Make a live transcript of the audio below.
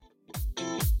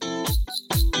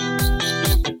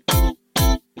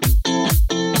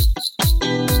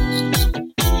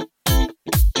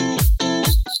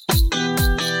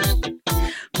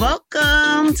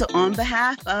So on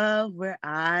behalf of Where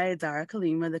I, Dara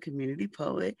Kalima, the community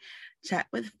poet, chat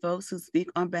with folks who speak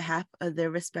on behalf of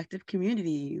their respective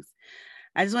communities.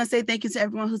 I just want to say thank you to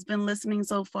everyone who's been listening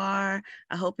so far.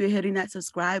 I hope you're hitting that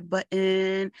subscribe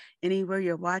button anywhere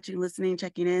you're watching, listening,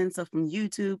 checking in. So from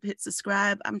YouTube, hit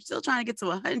subscribe. I'm still trying to get to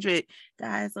 100,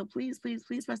 guys. So please, please,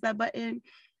 please press that button.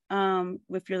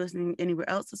 If you're listening anywhere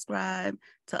else, subscribe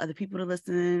to other people to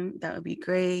listen. That would be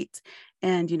great.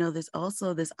 And, there's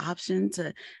also this option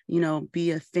to,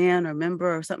 be a fan or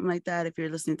member or something like that. If you're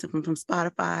listening to them from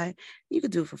Spotify, you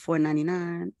could do it for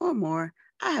 $4.99 or more.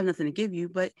 I have nothing to give you,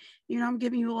 but, I'm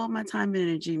giving you all my time and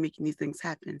energy making these things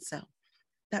happen. So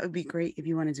that would be great if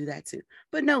you want to do that too.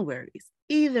 But no worries.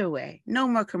 Either way, no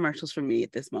more commercials for me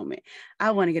at this moment.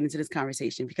 I want to get into this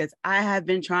conversation because I have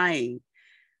been trying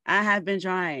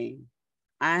to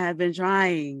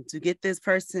get this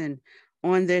person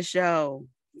on this show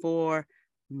for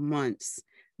months.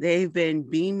 They've been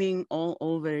beaming all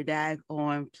over the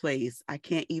daggone place. I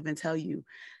can't even tell you.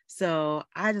 So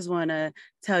I just want to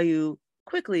tell you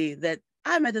quickly that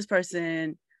I met this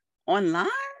person online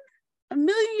a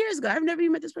million years ago. I've never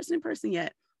even met this person in person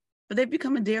yet, but they've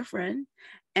become a dear friend.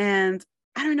 And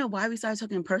I don't know why we started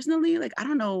talking personally. Like, I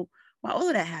don't know why all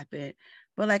of that happened,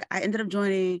 but like I ended up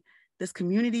joining this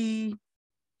community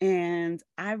and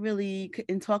I really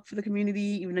couldn't talk for the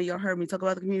community, even though y'all heard me talk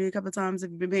about the community a couple of times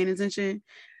if you've been paying attention.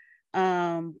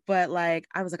 But like,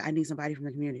 I was like, I need somebody from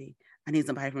the community.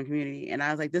 And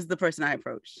I was like, this is the person I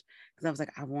approached because I was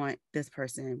like, I want this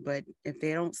person. But if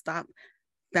they don't stop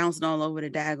bouncing all over the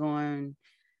daggone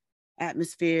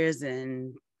atmospheres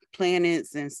and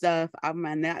planets and stuff, I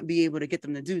might not be able to get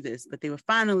them to do this. But they were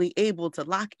finally able to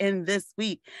lock in this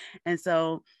week. And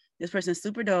so this person is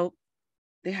super dope.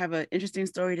 They have an interesting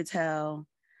story to tell.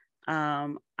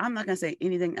 I'm not going to say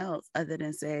anything else other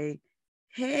than say,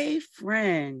 hey,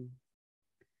 friend,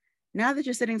 now that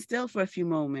you're sitting still for a few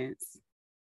moments,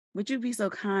 would you be so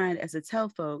kind as to tell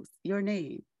folks your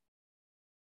name?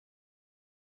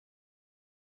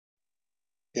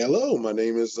 Hello, my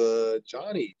name is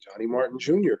Johnny Martin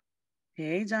Jr.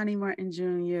 Hey, Johnny Martin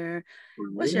Jr.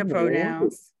 What's your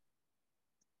pronouns?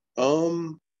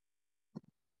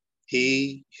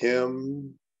 He,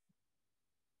 him,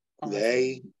 awesome.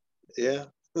 They. Yeah.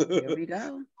 There we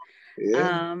go.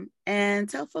 Yeah. And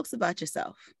tell folks about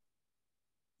yourself.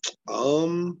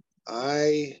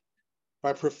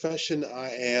 By profession,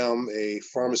 I am a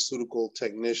pharmaceutical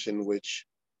technician, which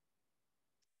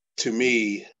to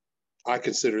me, I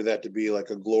consider that to be like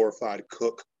a glorified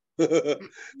cook.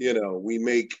 We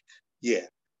make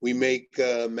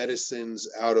medicines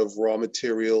out of raw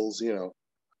materials.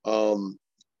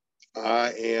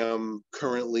 I am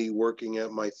currently working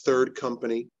at my third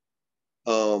company.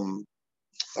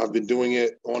 I've been doing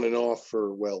it on and off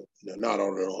not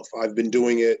on and off. I've been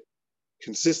doing it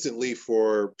consistently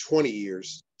for 20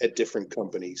 years at different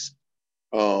companies.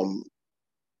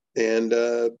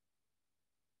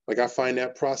 I find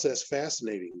that process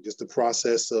fascinating, just the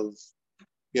process of,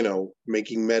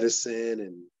 making medicine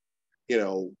and,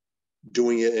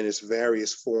 doing it in its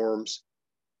various forms.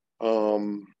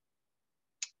 Wow.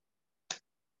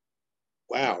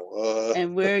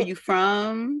 And where are you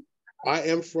from? I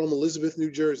am from Elizabeth,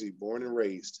 New Jersey, born and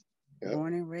raised. Yep.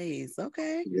 Born and raised.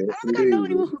 Okay. Yes, I don't think I know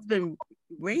anyone who's been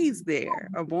raised there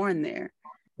or born there.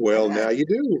 Well, now you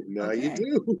do. You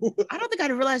do. I don't think I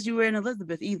realized you were in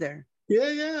Elizabeth either.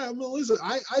 Yeah, I'm Elizabeth.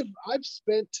 I've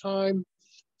spent time.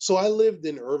 So I lived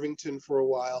in Irvington for a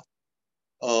while.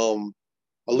 I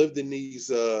lived in these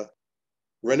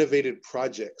renovated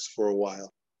projects for a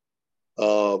while.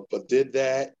 But did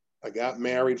that. I got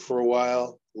married for a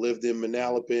while. Lived in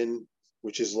Manalapan,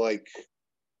 which is like,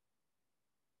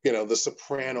 the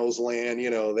Sopranos land.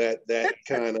 That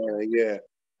kind of yeah.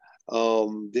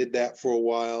 Did that for a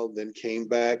while, then came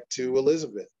back to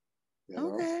Elizabeth.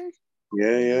 Okay.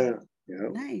 Yeah.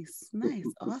 Nice,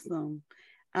 awesome.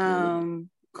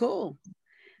 Cool.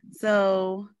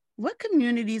 So, what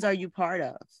communities are you part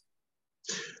of?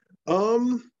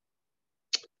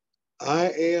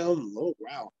 I am. Oh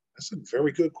wow, that's a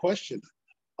very good question.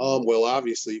 Well,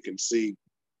 obviously you can see,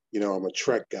 I'm a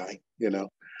Trek guy.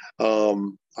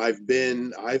 I've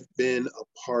been a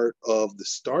part of the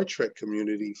Star Trek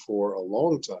community for a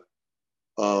long time.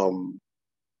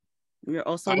 You're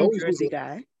also a New Jersey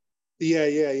guy.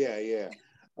 Yeah.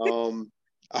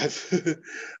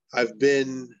 I've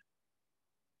been,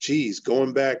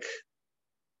 going back.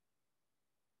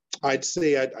 I'd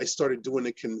say I started doing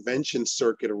the convention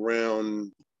circuit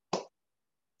around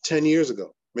 10 years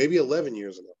ago, maybe 11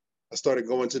 years ago. I started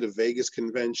going to the Vegas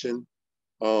convention.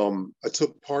 I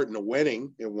took part in a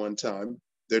wedding at one time.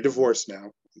 They're divorced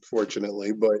now.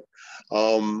 unfortunately. But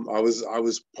I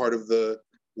was part of the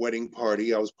wedding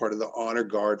party. I was part of the honor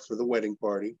guard for the wedding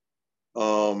party.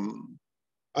 Um,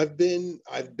 I've been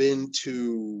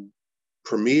to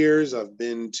premieres. I've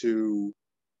been to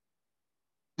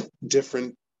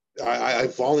different. I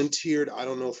volunteered. I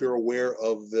don't know if you're aware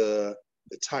of the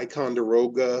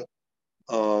Ticonderoga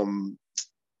um,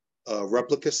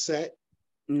 replica set.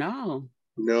 No,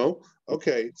 No.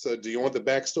 Okay. So, do you want the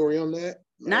backstory on that?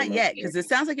 not I'm yet, because it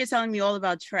sounds like you're telling me all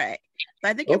about track. But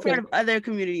I think you're okay. part of other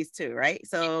communities too, right?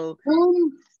 So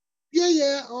Um. Yeah.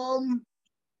 Yeah.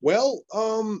 Well.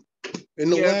 In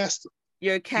the you're last.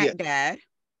 you're a Yeah. cat dad.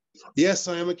 Yes,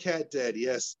 I am a cat dad.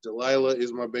 Yes, Delilah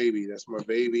is my baby. That's my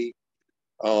baby.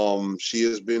 She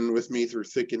has been with me through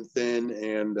thick and thin,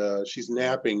 and she's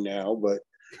napping now. But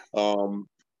um,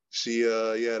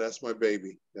 yeah, that's my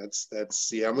baby. That's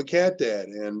yeah, I'm a cat dad,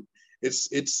 and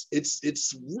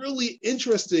it's really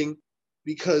interesting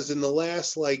because in the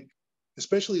last like,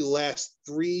 especially the last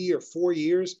 3 or 4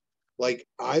 years, like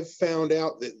I've found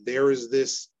out that there is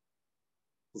this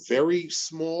very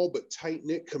small but tight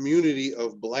knit community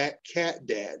of Black cat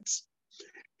dads.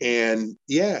 And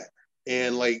yeah,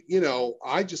 and like,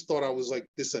 I just thought I was like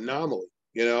this anomaly,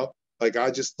 like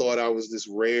I just thought I was this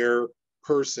rare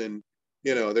person.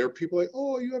 There are people like,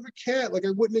 oh, you have a cat. Like,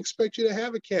 I wouldn't expect you to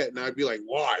have a cat. And I'd be like,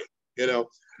 why? You know,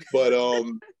 but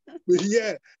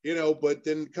yeah, but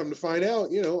then come to find out,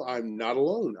 I'm not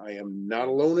alone. I am not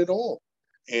alone at all.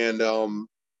 And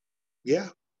yeah,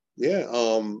 yeah.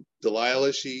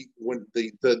 Delilah, she when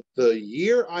the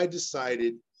year I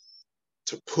decided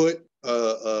to put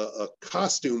a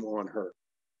costume on her,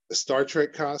 a Star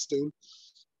Trek costume,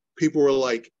 people were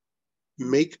like,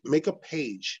 make a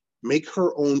page, make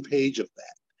her own page of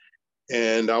that.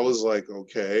 And I was like,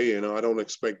 okay, I don't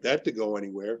expect that to go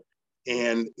anywhere.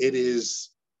 And it is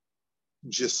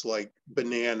just like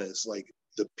bananas. Like,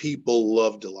 the people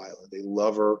love Delilah. They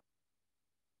love her.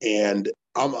 And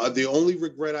the only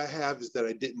regret I have is that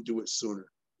I didn't do it sooner.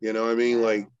 You know what I mean?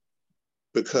 Like, Wow.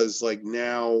 because like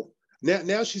now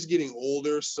she's getting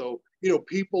older, so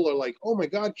people are like, oh my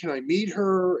God, can I meet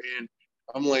her? And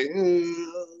I'm like,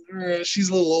 she's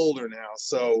a little older now,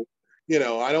 so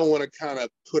I don't want to kind of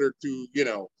put her through.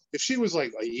 If she was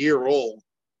like a year old,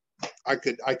 I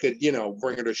could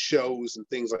bring her to shows and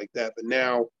things like that. But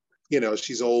now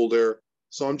she's older,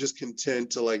 so I'm just content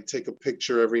to like take a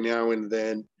picture every now and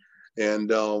then. And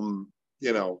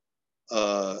you know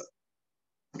uh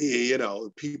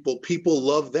people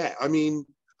love that. I mean,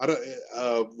 I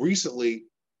don't recently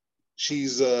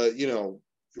she's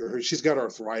she's got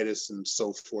arthritis and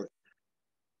so forth.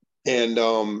 And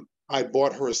I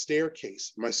bought her a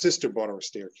staircase. My sister bought her a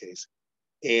staircase.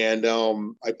 And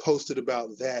I posted about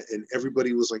that, and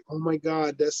everybody was like, oh my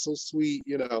God, that's so sweet.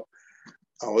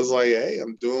 I was like, hey,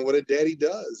 I'm doing what a daddy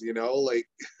does, like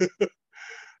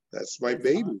that's my That's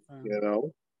baby,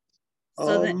 awesome.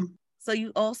 So then, um so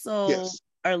you also yes.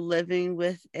 are living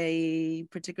with a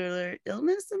particular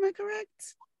illness, am I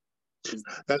correct?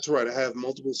 That's right. I have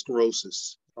multiple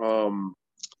sclerosis. And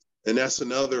that's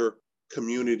another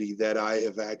community that I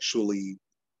have actually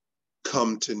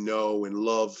come to know and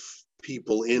love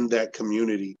people in that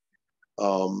community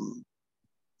um,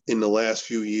 in the last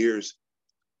few years.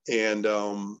 And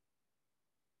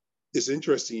it's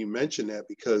interesting you mentioned that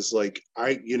because, like,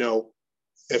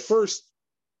 at first,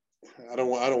 I don't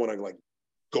want to like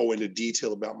go into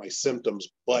detail about my symptoms,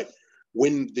 but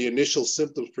when the initial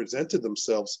symptoms presented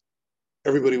themselves,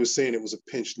 everybody was saying it was a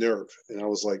pinched nerve, and I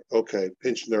was like, okay,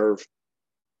 pinched nerve.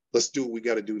 Let's do what we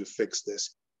got to do to fix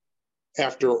this.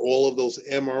 After all of those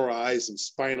MRIs and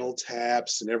spinal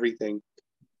taps and everything,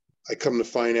 I come to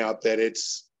find out that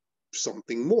it's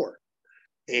something more.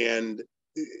 And,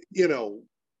 you know,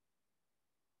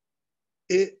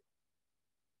 it,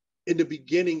 in the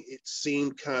beginning, it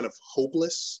seemed kind of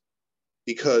hopeless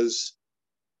because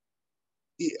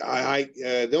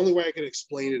the only way I can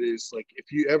explain it is like, if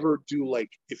you're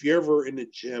ever in the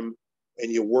gym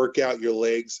and you work out your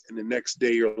legs and the next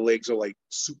day your legs are like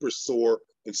super sore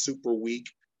and super weak,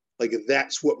 like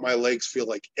that's what my legs feel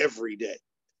like every day.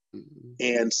 Mhm.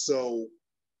 And so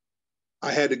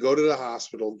I had to go to the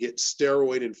hospital, get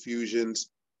steroid infusions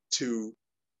to,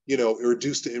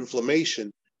 reduce the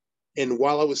inflammation. And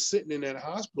while I was sitting in that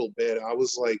hospital bed, I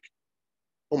was like,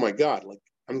 oh my God, like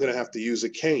I'm going to have to use a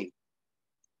cane.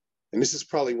 And this is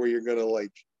probably where you're going to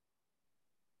like,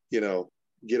 you know,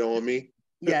 get on me.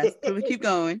 Yes, can we keep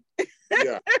going?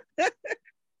 Yeah.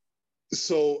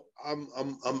 So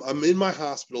I'm in my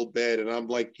hospital bed and I'm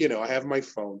like, I have my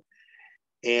phone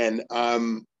and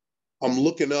I'm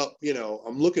looking up,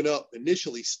 I'm looking up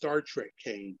initially Star Trek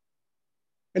cane.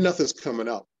 and nothing's coming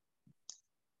up.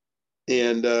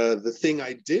 And the thing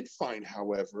I did find,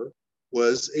 however,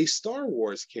 was a Star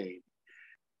Wars cane.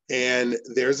 And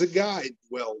there's a guy,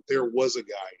 well, there was a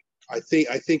guy. I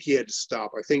think he had to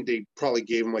stop. I think they probably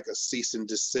gave him like a cease and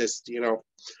desist, you know.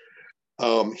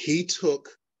 He took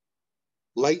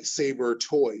lightsaber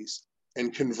toys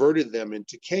and converted them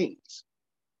into canes.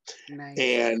 Nice.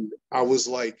 And I was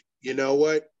like, you know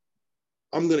what?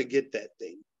 I'm gonna get that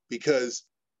thing because,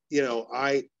 you know,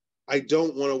 I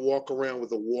don't want to walk around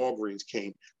with a Walgreens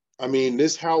cane. I mean,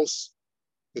 this house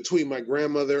between my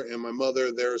grandmother and my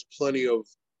mother, there are plenty of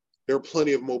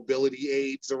mobility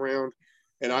aids around,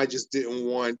 and I just didn't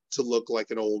want to look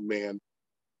like an old man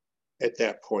at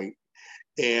that point.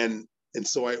 And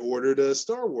so I ordered a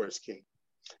Star Wars cane.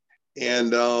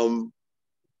 And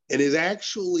it's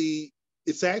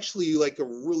actually like a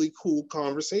really cool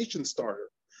conversation starter.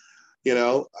 You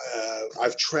know,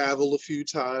 I've traveled a few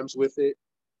times with it,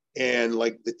 and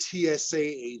like the TSA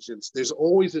agents, there's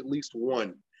always at least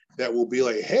one that will be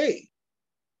like, "Hey,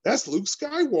 that's Luke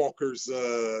Skywalker's."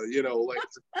 You know, like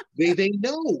they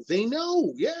know,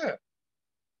 yeah.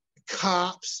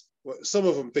 Cops, well, some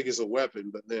of them think it's a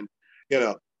weapon, but then, you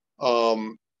know,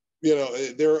 um,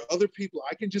 there are other people.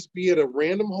 I can just be at a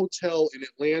random hotel in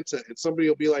Atlanta, and somebody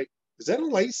will be like, "Is that a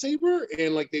lightsaber?"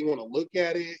 And like they want to look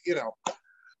at it, you know.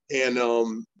 And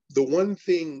the one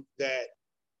thing that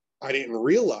I didn't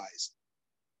realize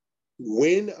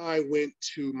when I went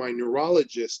to my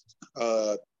neurologist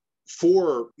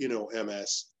for, you know,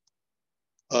 MS,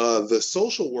 the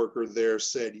social worker there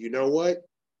said, you know what,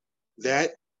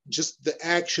 that just the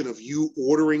action of you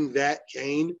ordering that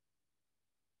cane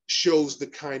shows the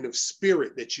kind of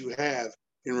spirit that you have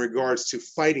in regards to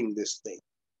fighting this thing,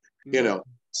 you know.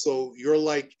 So you're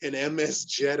like an MS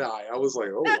Jedi. I was like,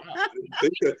 oh wow, I didn't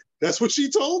think that. That's what she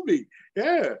told me.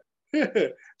 Yeah.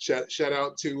 shout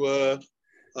out to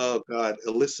oh God,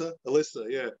 Alyssa.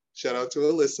 Yeah. Shout out to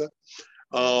Alyssa.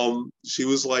 She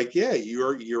was like, yeah,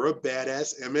 you're a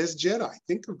badass MS Jedi.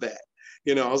 Think of that.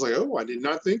 You know, I was like, oh, I did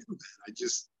not think of that.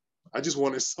 I just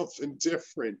wanted something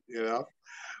different, you know.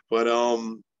 But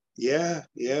yeah.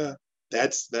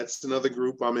 That's another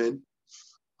group I'm in.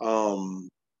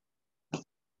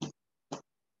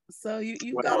 So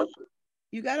you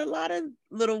got a lot of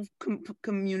little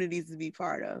communities to be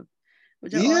part of,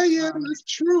 which are Yeah, awesome. that's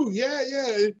true. Yeah.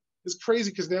 It's crazy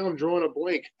because now I'm drawing a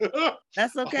blank.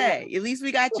 That's okay. At least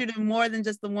we got you to more than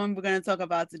just the one we're going to talk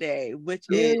about today, which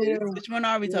one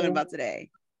are we talking about today?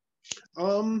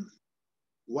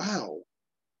 Wow.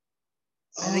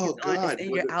 I think Oh God. it's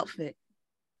in your outfit.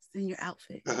 It's in your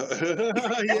outfit.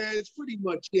 Yeah, it's pretty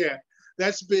much, yeah.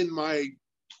 That's been my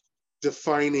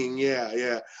defining,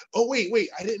 yeah. Oh wait,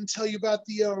 I didn't tell you about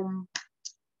the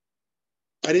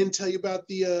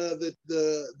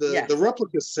the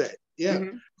replica set. Yeah.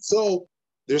 Mm-hmm. So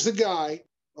there's a guy,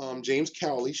 James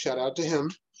Cowley, shout out to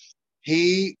him.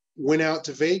 He went out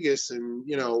to Vegas and,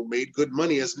 you know, made good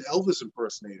money as an Elvis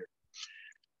impersonator.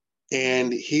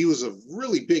 And he was a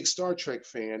really big Star Trek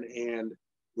fan. And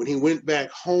when he went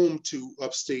back home to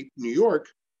upstate New York,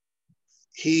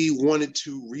 he wanted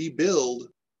to rebuild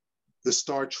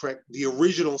the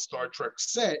original Star Trek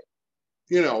set,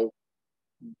 not,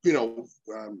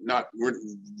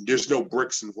 there's no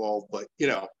bricks involved, but, you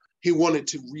know, he wanted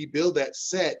to rebuild that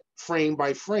set frame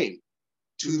by frame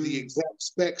to the exact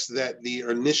specs that the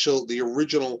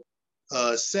original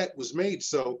set was made.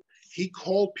 So he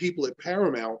called people at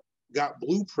Paramount, got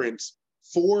blueprints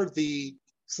for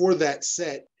that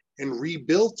set, and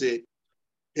rebuilt it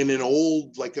in an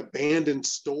old, like, abandoned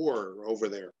store over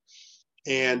there.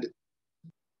 And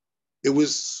it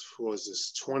was, what was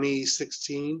this,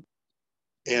 2016?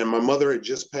 And my mother had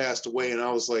just passed away, and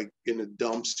I was like in the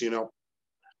dumps, you know.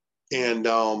 And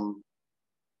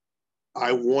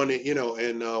I wanted, you know,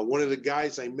 and one of the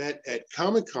guys I met at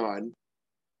Comic-Con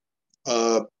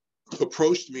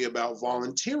approached me about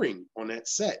volunteering on that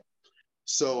set.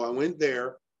 So I went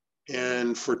there,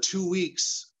 and for 2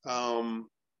 weeks, 2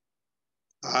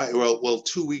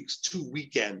 weeks, 2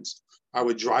 weekends, I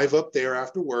would drive up there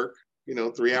after work, you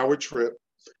know, 3-hour trip,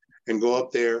 and go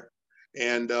up there.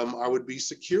 And I would be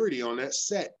security on that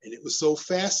set. And it was so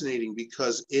fascinating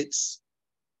because it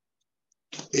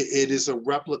is a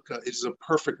replica. It's a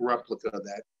perfect replica of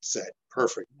that set.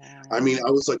 Perfect. Wow. I mean,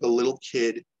 I was like a little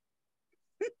kid.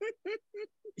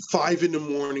 5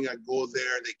 a.m, I'd go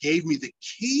there. They gave me the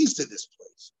keys to this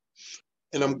place.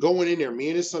 And I'm going in there, me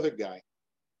and this other guy.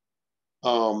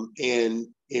 And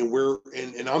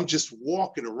I'm just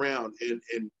walking around,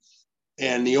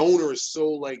 and the owner is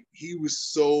so, like, he was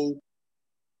so,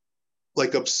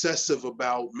 like, obsessive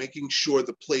about making sure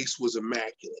the place was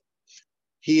immaculate.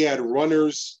 He had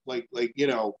runners,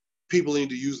 people need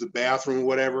to use the bathroom or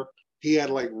whatever. He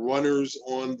had like runners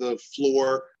on the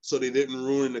floor so they didn't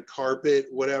ruin the carpet,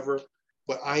 whatever.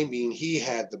 But I mean, he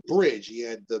had the bridge, he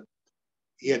had the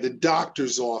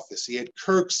doctor's office, he had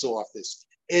Kirk's office,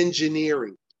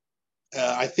 engineering.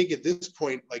 I think at this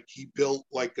point, like he built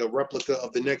like a replica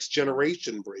of the Next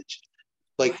Generation bridge.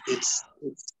 Like it's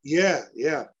yeah,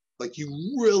 yeah. Like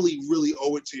you really, really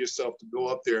owe it to yourself to go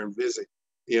up there and visit.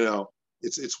 You know,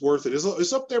 it's worth it.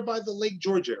 It's up there by the Lake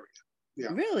George area. Yeah.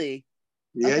 Really?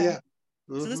 Yeah, Okay. yeah.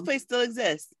 So this place still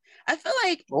exists. I feel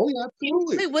like. Oh yeah,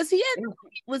 absolutely. Wait, was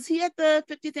he at the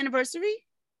 50th anniversary?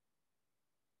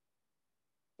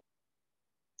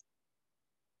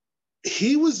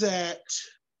 He was at.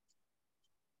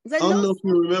 I don't know if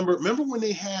you remember. Remember when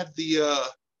they had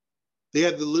the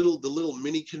little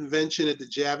mini convention at the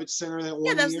Javits Center that one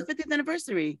year? Yeah, that was the 50th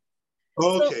anniversary.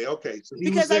 Okay, okay. So he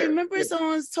because was there. I remember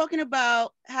someone was talking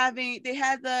about they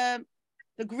had the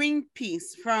green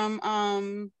piece from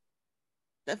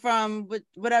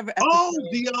whatever episode. Oh,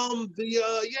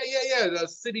 the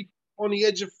City on the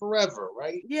Edge of Forever,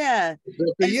 right? Yeah.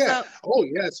 Yeah. Oh,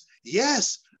 yes.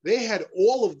 Yes. They had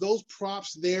all of those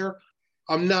props there.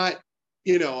 I'm not,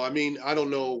 I mean, I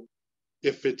don't know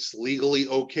if it's legally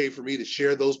okay for me to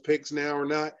share those pics now or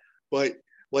not, but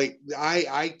like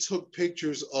I took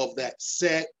pictures of that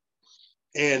set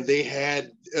and they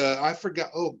had I forgot,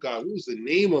 oh God, what was the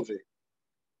name of it?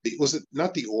 Was it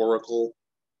not the Oracle?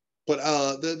 But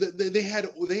they had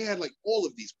like all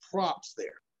of these props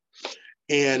there,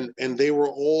 and they were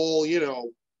all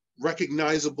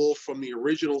recognizable from the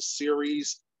original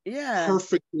series. Yeah,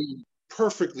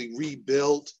 perfectly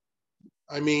rebuilt.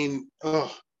 I mean,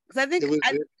 because I think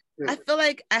I feel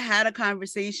like I had a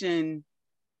conversation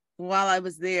while I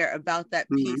was there about that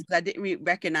piece because I didn't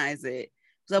recognize it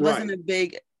because I wasn't a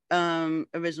big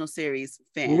original series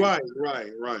fan. Right.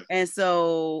 And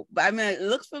so, but I mean, it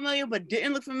looks familiar, but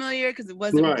didn't look familiar because it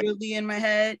wasn't really in my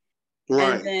head.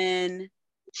 Right. And then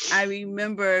I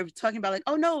remember talking about like,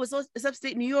 oh no, it's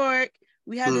upstate New York.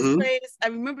 We have this place. I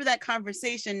remember that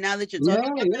conversation now that you're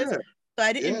talking about this. So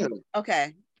I didn't.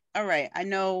 Okay. All right. I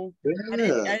know. I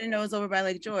didn't know it was over by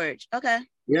Lake George. Okay.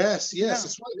 Yes. No.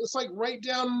 It's like right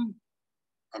down.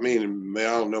 I mean, I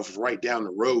don't know if it's right down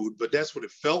the road, but that's what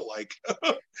it felt like.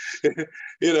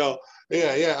 Yeah.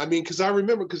 I mean, because I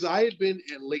remember, because I had been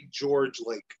in Lake George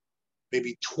like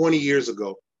maybe 20 years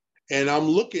ago, and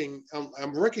I'm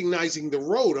recognizing the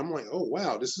road. I'm like, oh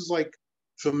wow, this is like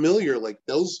familiar. Like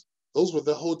those were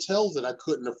the hotels that I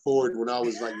couldn't afford when I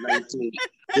was like 19.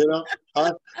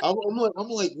 I'm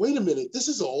like, wait a minute, this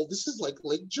is like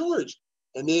Lake George,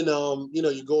 and then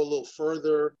you go a little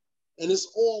further. And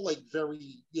it's all like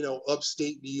very,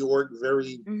 upstate New York,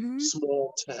 very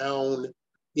small town,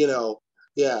 yeah.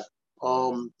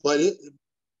 But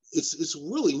it's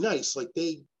really nice. Like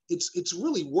it's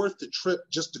really worth the trip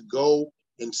just to go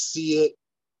and see it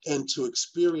and to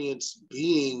experience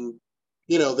being,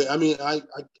 I mean,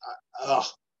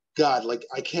 God, like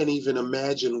I can't even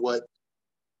imagine what,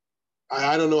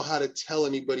 I don't know how to tell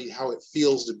anybody how it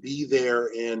feels to be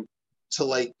there and to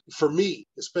like, for me,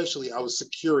 especially, I was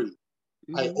security.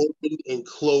 I opened and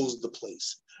closed the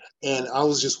place. And I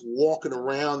was just walking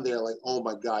around there like, oh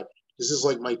my God, this is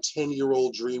like my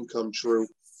 10-year-old dream come true,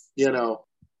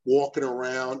 walking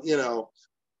around, and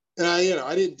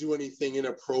I didn't do anything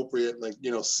inappropriate, like,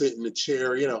 sit in the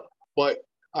chair, but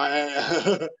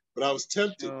but I was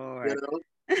tempted,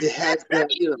 it has that,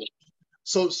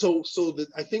 so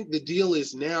I think the deal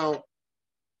is now,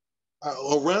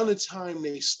 around the time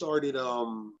they started,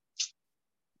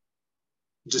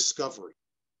 Discovery.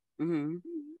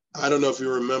 I don't know if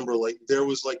you remember, like there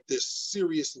was like this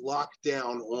serious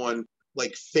lockdown on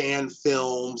like fan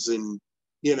films and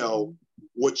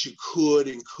what you could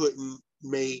and couldn't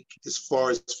make as far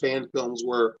as fan films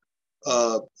were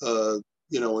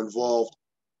involved.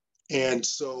 And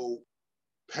so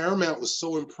Paramount was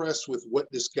so impressed with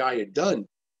what this guy had done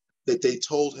that they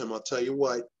told him, I'll tell you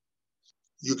what,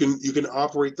 you can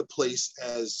operate the place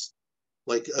as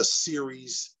like a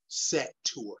series set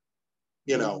tour.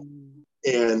 And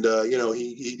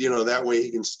he that way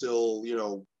he can still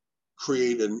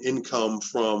create an income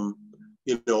from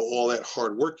all that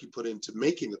hard work he put into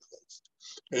making the place,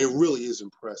 and it really is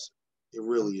impressive. It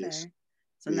really is.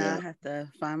 So now I have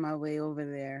to find my way over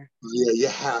there. Yeah, you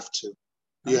have to.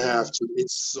 You have to.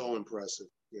 It's so impressive.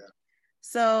 Yeah.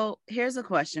 So here's a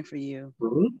question for you.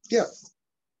 Yeah.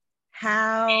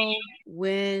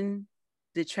 When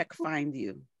did Trek find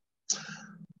you?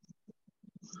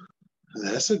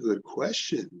 That's a good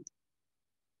question.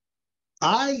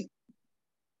 Okay.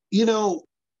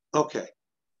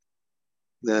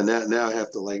 Now I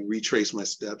have to like retrace my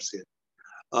steps here.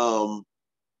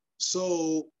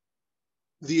 So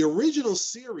the original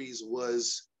series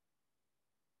was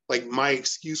like my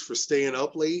excuse for staying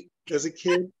up late as a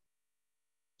kid.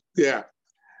 Yeah.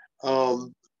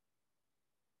 Um,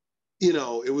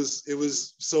 it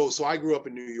was so I grew up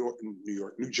in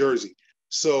New Jersey.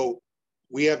 So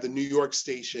we have the New York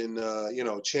station,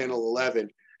 Channel 11,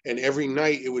 and every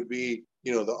night it would be,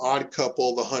 The Odd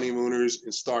Couple, The Honeymooners,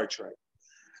 and Star Trek.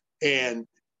 And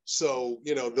so,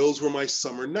 those were my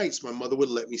summer nights. My mother would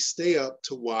let me stay up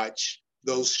to watch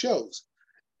those shows.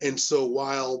 And so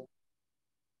while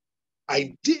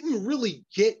I didn't really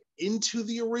get into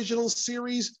the original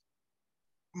series,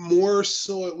 more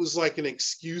so it was like an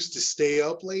excuse to stay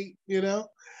up late,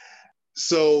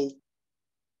 So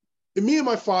me and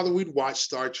my father, we'd watch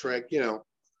Star Trek,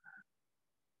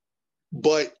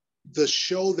 but the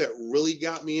show that really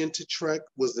got me into Trek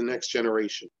was The Next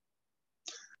Generation.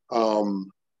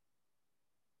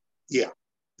 Yeah,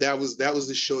 that was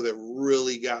the show that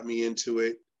really got me into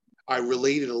it. I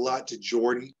related a lot to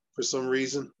Geordi for some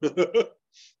reason.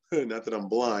 Not that I'm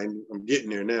blind, I'm getting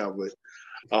there now, but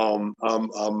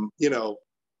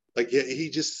like he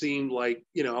just seemed like,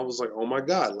 I was like, oh my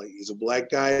God, like he's a black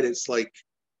guy that's like,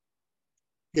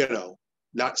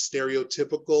 not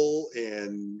stereotypical,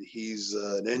 and he's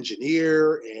an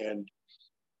engineer, and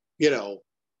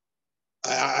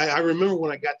I remember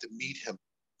when I got to meet him,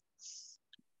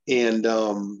 and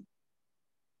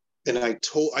I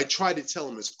tried to tell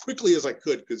him as quickly as I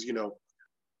could, because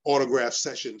autograph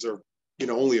sessions are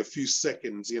only a few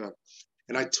seconds,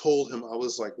 and I told him, I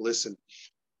was like, listen,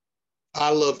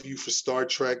 I love you for Star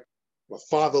Trek. My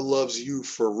father loves you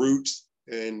for Roots,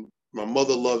 and my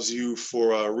mother loves you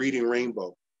for Reading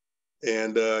Rainbow.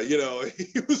 And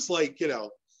he was like,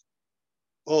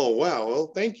 oh wow,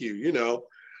 well, thank you,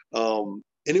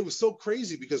 and it was so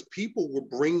crazy because people were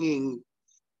bringing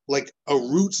like a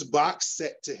Roots box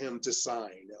set to him to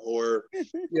sign, or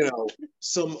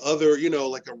some other,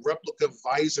 like a replica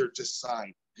visor to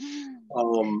sign.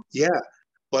 Yeah,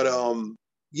 but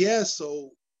yeah,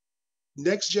 so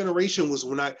Next Generation was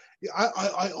when I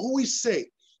always say,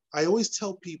 I always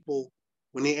tell people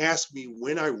when they ask me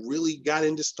when I really got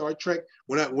into Star Trek,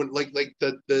 when like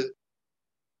the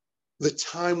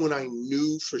time when I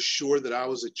knew for sure that I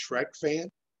was a Trek fan,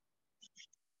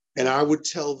 and I would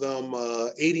tell them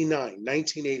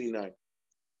 1989,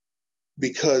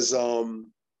 because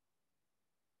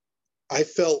I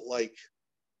felt like,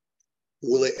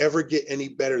 will it ever get any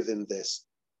better than this?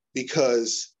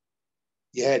 Because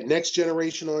you had Next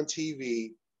Generation on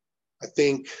TV, I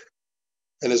think,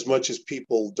 and as much as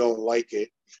people don't like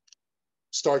it,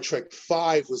 Star Trek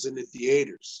V was in the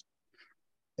theaters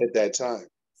at that time.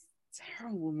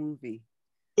 Terrible movie.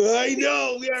 I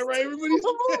know, yeah, right. Everybody's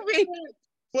movie.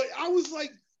 But I was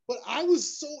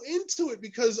so into it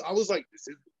because I was like, this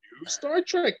is new Star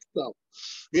Trek stuff.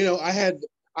 I had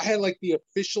like the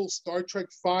official Star Trek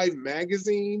V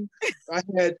magazine. I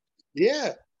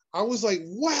was like,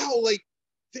 wow, like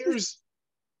there's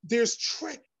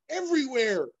Trek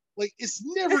everywhere. Like it's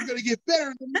never gonna get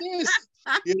better than this.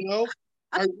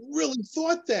 I really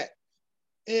thought that.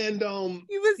 And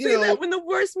you would say that when the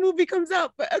worst movie comes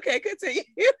out, but okay, continue.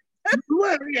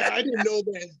 Well, yeah, I didn't know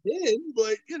that then,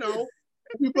 but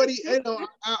everybody, I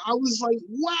was like,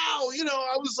 wow,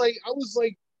 I was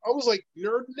like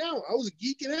nerding out. I was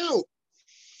geeking out.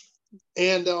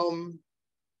 And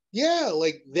yeah,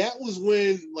 like that was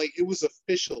when like it was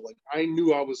official. Like I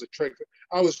knew I was a Trek.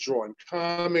 I was drawing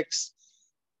comics,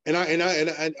 and I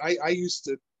used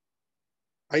to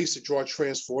draw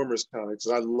Transformers comics,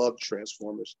 and I loved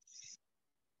Transformers.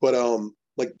 But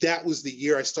like that was the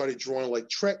year I started drawing like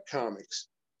Trek comics.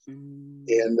 And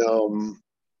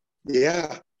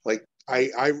yeah, like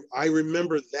I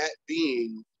remember that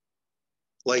being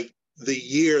like the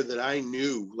year that I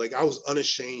knew, like I was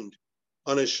unashamed.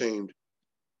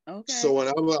 Okay. So when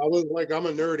I was like, I'm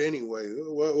a nerd anyway.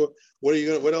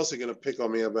 What else are you gonna pick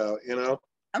on me about?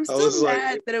 I'm still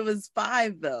mad that it was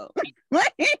 5 though.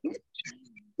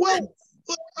 Well,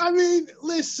 I mean,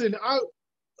 listen, I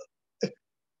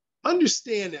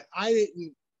understand that I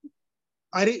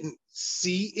didn't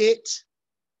see it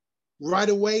right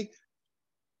away.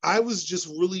 I was just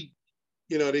really,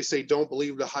 they say don't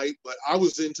believe the hype, but I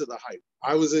was into the hype.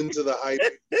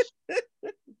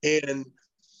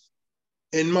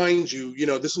 And mind you,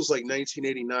 this was like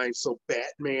 1989, so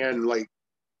Batman like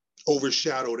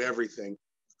overshadowed everything.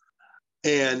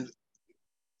 And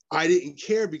I didn't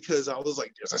care because I was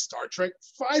like, there's a Star Trek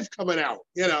V coming out,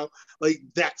 like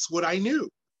that's what I knew.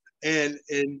 And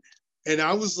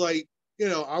I was like,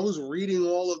 I was reading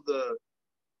all of the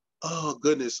Oh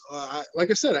goodness!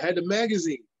 Like I said, I had the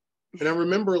magazine, and I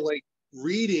remember like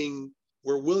reading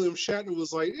where William Shatner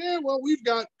was like, "Yeah, well, we've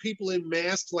got people in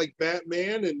masks like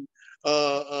Batman and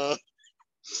uh,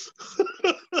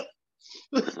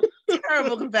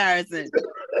 Terrible comparison.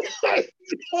 I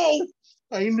know,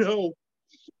 I know.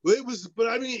 But it was, but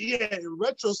I mean, yeah. In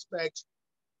retrospect,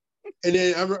 and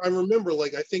then I remember,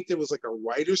 like, I think there was like a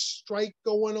writer's strike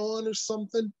going on or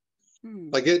something.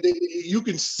 Like, you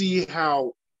can see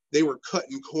how they were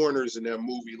cutting corners in that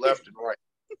movie left and right.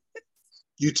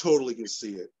 You totally can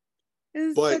see it.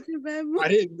 It's But such a bad movie. I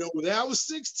didn't know that. I was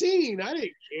 16. I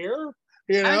didn't care.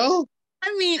 You I, know.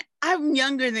 I mean, I'm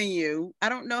younger than you. I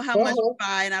don't know how much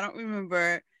by, and I don't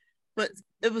remember, but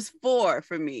it was 4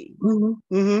 for me.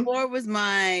 Mm-hmm. Mm-hmm. 4 was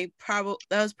that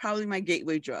was probably my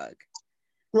gateway drug.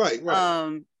 Right.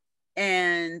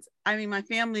 And I mean, my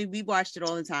family, we watched it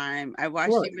all the time. I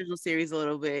watched the original series a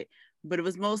little bit, but it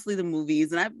was mostly the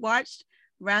movies. And I watched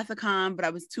Wrath of Khan, but I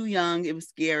was too young. It was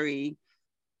scary.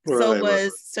 So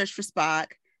was Search for Spock.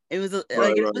 It was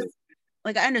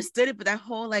like I understood it, but that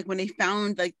whole like when they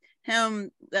found like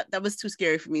him, that was too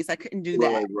scary for me, so I couldn't do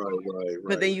that. Right.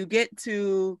 But then you get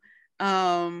to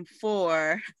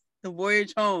 4, The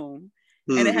Voyage Home,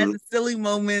 and it has the silly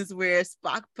moments where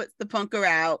Spock puts the punker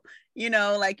out. You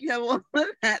know, like you have all of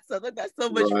that. So that's so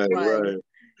much fun. Right.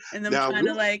 And them trying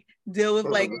to like deal with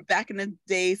like back in the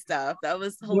day stuff. That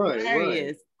was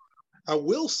hilarious. I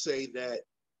will say that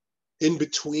in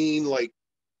between, like,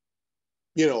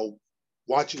 you know,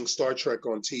 watching Star Trek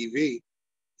on TV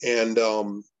and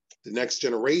The Next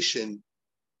Generation,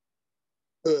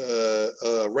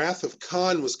 Wrath of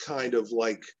Khan was kind of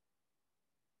like,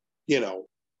 you know,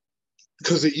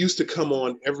 because it used to come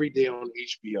on every day on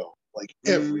HBO, like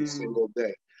every single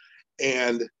day.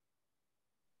 And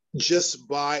just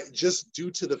due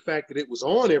to the fact that it was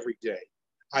on every day,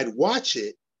 I'd watch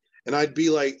it and I'd be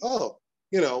like, oh,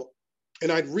 you know,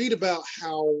 and I'd read about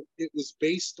how it was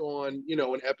based on, you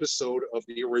know, an episode of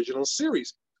the original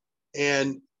series.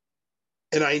 And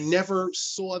I never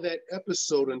saw that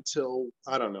episode until,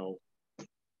 I don't know,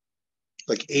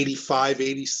 like 85,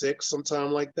 86,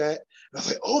 sometime like that. And I was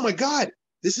like, oh my God,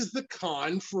 this is the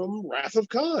Khan from Wrath of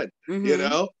Khan, you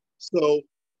know? So,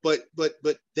 but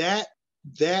that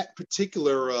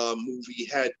particular movie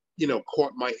had, you know,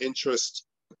 caught my interest,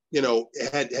 you know,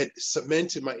 had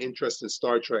cemented my interest in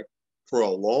Star Trek for a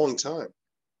long time.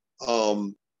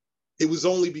 It was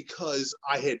only because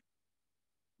I had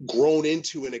grown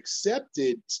into and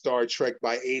accepted Star Trek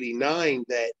by 89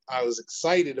 that I was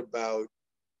excited about,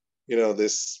 you know,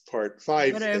 this part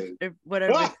 5 thing.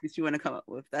 Whatever excuse you want to come up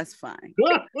with, that's fine.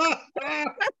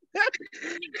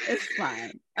 It's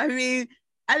fine. I mean,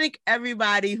 I think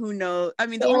everybody who knows, I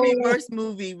mean, the only worst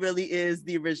movie really is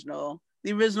the original.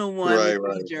 The original one with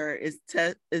Major is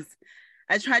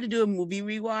I tried to do a movie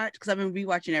rewatch because I've been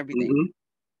rewatching everything.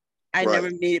 I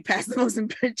never made it past the motion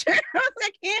picture. I was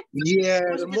like, I can't. Yeah,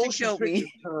 the motion killed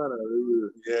me.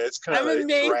 It's kind of. I'm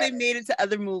amazed they made it to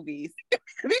other movies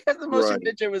because the motion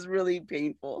picture was really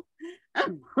painful.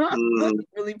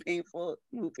 Really painful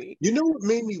movie. You know what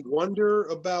made me wonder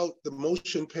about the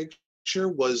motion picture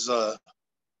was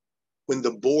when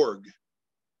the Borg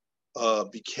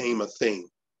became a thing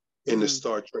in the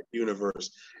Star Trek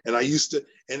universe, and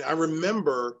I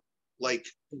remember like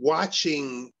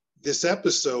watching this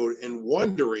episode and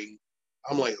wondering,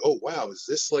 I'm like, oh wow, is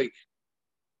this like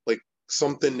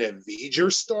something that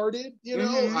V'ger started? You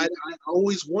know, I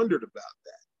always wondered about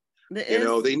that. You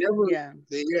know, they never,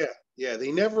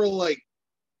 they never like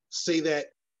say that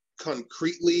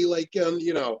concretely, like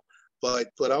you know,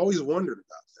 but I always wondered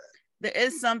about that. There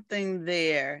is something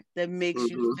there that makes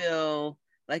you feel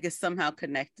like it's somehow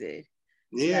connected.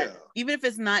 Yeah, even if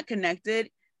it's not connected,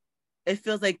 it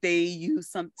feels like they use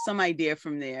some idea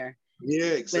from there. Yeah,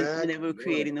 exactly. When they were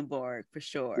creating the Borg, for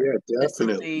sure. Yeah,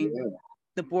 definitely.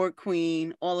 The Borg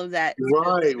Queen, all of that.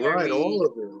 Right, all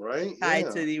of it, right?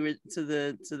 Tied to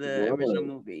the original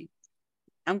movie.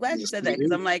 I'm glad you said that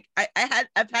because I'm like,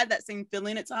 I've had that same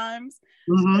feeling at times,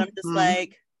 but I'm just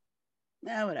like,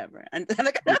 yeah, whatever. And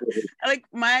like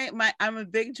I'm a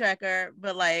big Trekker,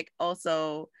 but like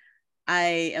also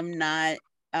I am not.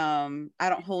 I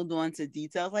don't hold on to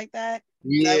details like that.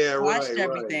 Yeah, I've watched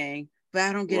everything, but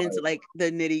I don't get into like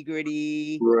the nitty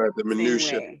gritty. Right, the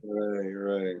minutia.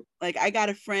 Right. Like I got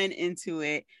a friend into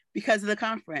it because of the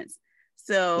conference.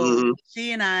 So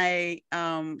she and I,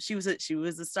 she was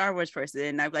a Star Wars person,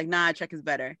 and I'm like, nah, Trek is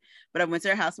better. But I went to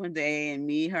her house one day, and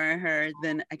me, her, and her,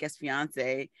 then I guess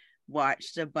fiance,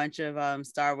 watched a bunch of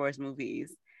Star Wars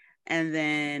movies, and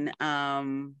then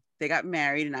they got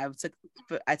married, and I took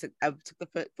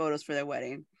the photos for their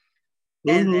wedding.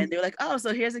 And then they were like, oh,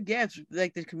 so here's a gift.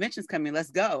 Like the convention's coming,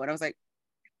 let's go. And I was like,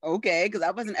 okay, because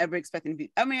I wasn't ever expecting to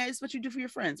be. I mean, it's what you do for your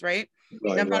friends, right?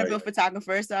 Right, I'm not a right. real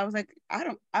photographer, so I was like,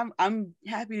 I'm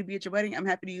happy to be at your wedding. I'm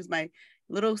happy to use my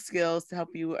little skills to help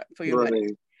you for your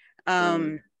wedding.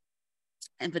 And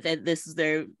but that this is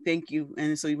their thank you,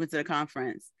 and so we went to the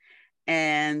conference.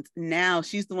 And now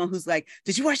she's the one who's like,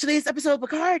 did you watch the latest episode of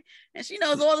Picard? And she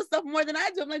knows all the stuff more than I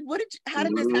do. I'm like, how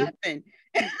did this happen?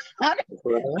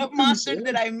 What monster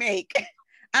did I make?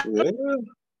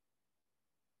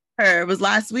 Her was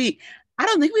last week. I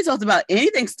don't think we talked about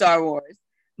anything Star Wars.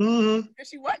 Is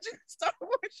she watching Star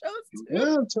Wars shows too?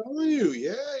 Yeah, I'm telling you.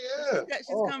 Yeah.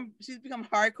 She's become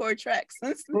hardcore Trek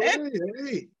since then.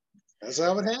 Hey, that's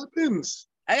how it happens.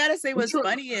 I gotta say, what's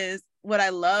funny is what I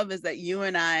love is that you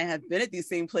and I have been at these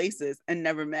same places and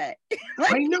never met.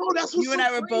 Like, I know, that's what's you and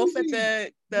I were both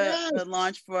at the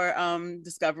launch for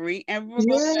Discovery, and we were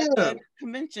both at the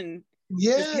convention.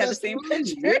 Yeah, we had the same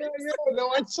picture. Yeah. No,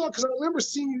 I saw, because I remember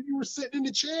seeing you were sitting in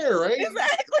the chair, right?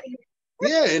 Exactly.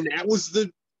 Yeah, and that was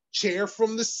the chair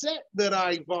from the set that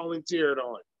I volunteered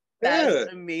on.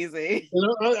 That's amazing.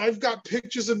 You know, I've got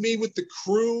pictures of me with the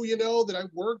crew, you know, that I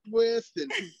worked with,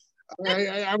 and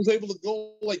I was able to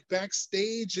go like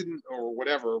backstage or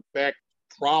whatever, back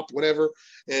prop, whatever,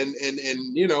 and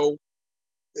you know,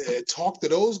 talk to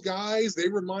those guys. They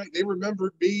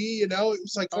remembered me. You know, it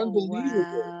was like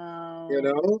unbelievable. Wow. You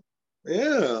know,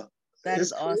 yeah, that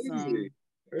is awesome.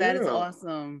 That is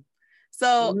awesome.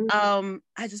 So,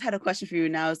 I just had a question for you.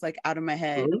 Now it's like out of my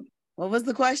head. What was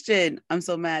the question? I'm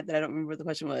so mad that I don't remember what the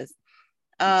question was.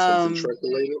 Something Trek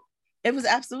related? It was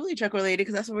absolutely Trek related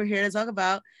because that's what we're here to talk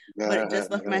about. But it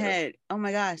just left my head. Oh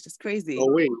my gosh, that's crazy.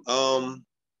 Oh wait,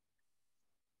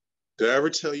 did I ever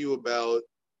tell you about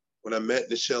when I met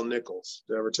Nichelle Nichols?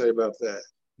 Did I ever tell you about that?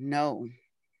 No.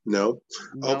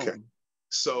 Okay.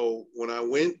 So when I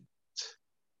went,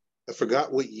 I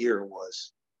forgot what year it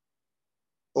was.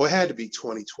 Oh, it had to be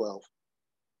 2012.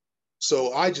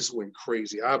 So I just went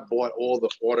crazy. I bought all the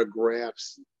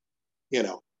autographs, you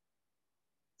know.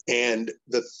 And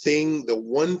the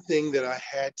one thing that I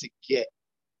had to get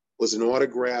was an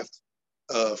autograph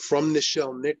from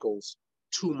Nichelle Nichols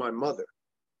to my mother.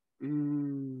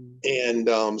 And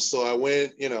so I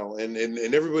went, you know, and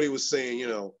everybody was saying, you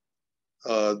know,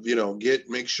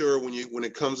 make sure when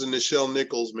it comes to Nichelle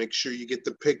Nichols, make sure you get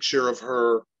the picture of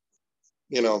her,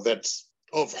 you know, that's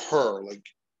of her. Like,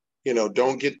 you know,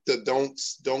 don't get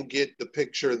the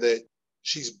picture that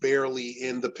she's barely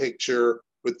in the picture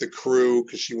with the crew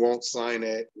because she won't sign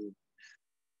it. And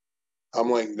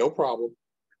I'm like, no problem.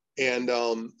 And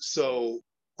so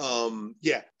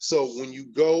when you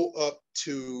go up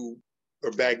to, or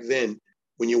back then,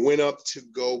 when you went up to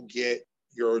go get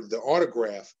the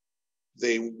autograph,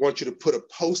 they want you to put a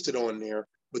Post-it on there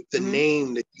with the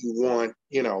name that you want,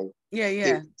 you know.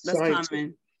 Yeah, that's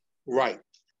common. Right.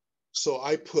 So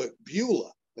I put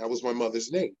Beulah. That was my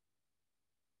mother's name.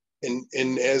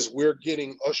 And as we're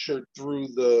getting ushered through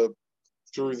the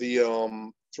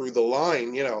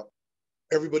line, you know,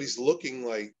 everybody's looking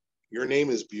like, your name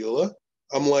is Beulah?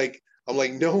 I'm like,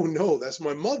 no, that's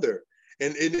my mother.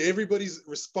 And everybody's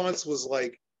response was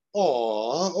like,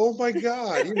 oh my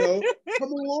God, you know,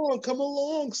 come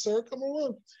along, sir, come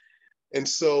along. And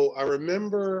so I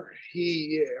remember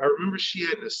she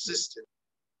had an assistant.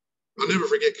 I'll never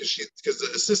forget because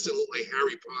the assistant looked like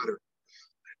Harry Potter.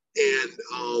 And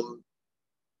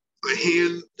I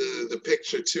hand the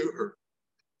picture to her,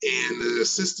 and the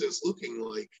assistant's looking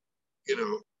like, you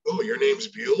know, oh, your name's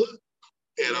Beulah?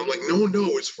 And I'm like,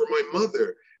 no, it's for my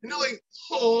mother. And they're like,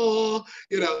 oh,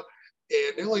 you know,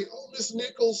 and they're like, oh, Miss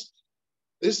Nichols,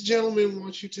 this gentleman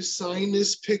wants you to sign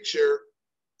this picture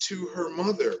to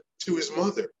his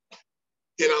mother.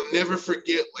 And I'll never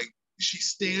forget, like, she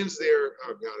stands there.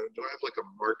 Oh God, do I have like a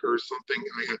marker or something?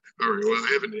 All right, well,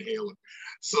 I have an inhaler.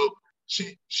 So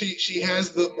she has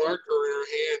the marker in her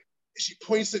hand. She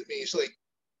points at me. She's like,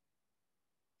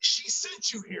 she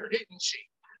sent you here, didn't she?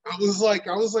 I was like,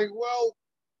 well,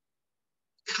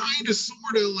 kind of,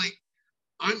 sort of, like,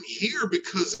 I'm here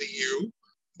because of you,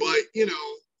 but, you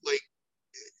know, like,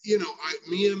 you know,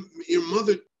 your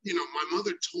mother, you know, my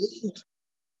mother told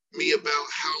me about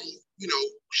how, you know,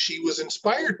 she was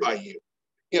inspired by you.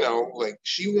 You know, like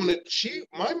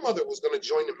my mother was going to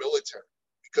join the military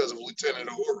because of Lieutenant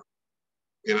Uhura,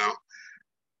 you know,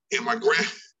 and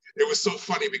it was so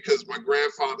funny because my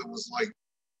grandfather was like,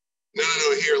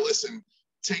 no, here, listen,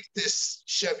 take this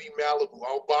Chevy Malibu.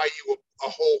 I'll buy you a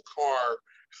whole car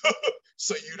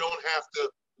so you don't have to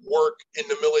work in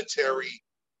the military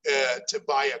to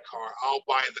buy a car. I'll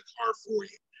buy the car for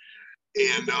you.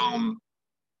 And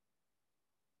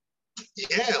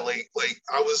Yeah, like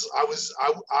I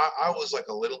was like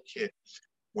a little kid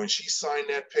when she signed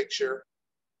that picture,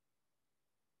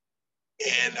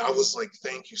 and I was like,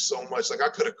 thank you so much. Like I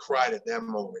could have cried at that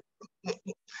moment.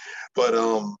 But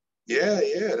yeah,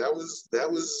 that was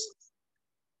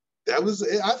I've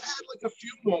had like a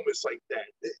few moments like that.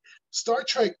 Star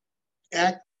Trek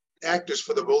act actors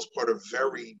for the most part are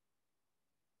very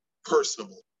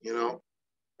personable,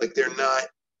 like they're not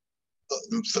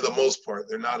for the most part,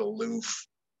 they're not aloof.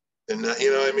 They're not,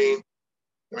 you know what I mean?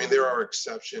 I mean, there are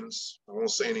exceptions. I won't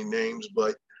say any names,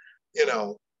 but you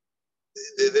know,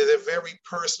 they're very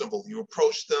personable. You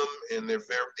approach them, and they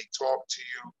talk to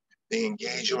you. They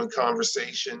engage you in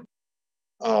conversation.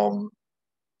 Um,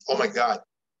 oh my God,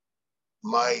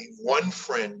 my one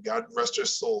friend, God rest her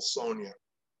soul, Sonia.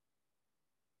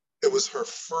 It was her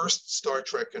first Star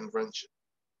Trek convention,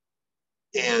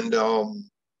 and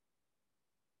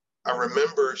I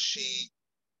remember she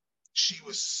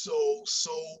was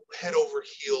so head over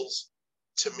heels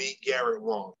to meet Garrett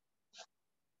Wang,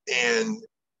 and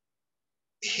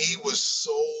he was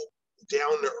so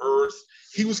down to earth.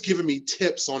 He was giving me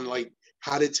tips on like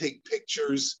how to take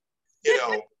pictures, you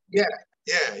know. Yeah,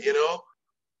 yeah,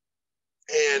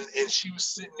 and she was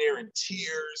sitting there in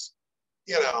tears,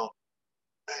 you know.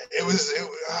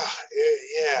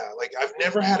 Yeah, like I've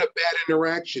never had a bad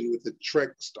interaction with a Trek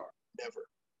star. Never.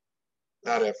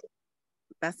 Not ever.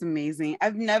 That's amazing.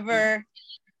 I've never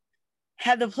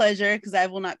had the pleasure because I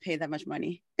will not pay that much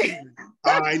money.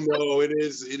 I know it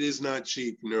is not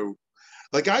cheap. No.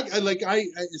 Like I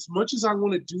as much as I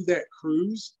want to do that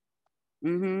cruise,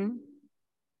 Mm-hmm.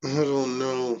 I don't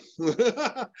know.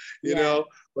 Yeah.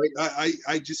 Like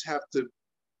I just have to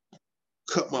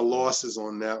cut my losses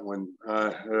on that one.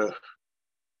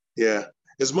 Yeah.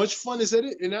 As much fun as it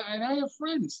is, and I have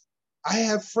friends. I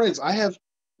have friends. I have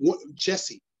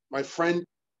Jesse, my friend.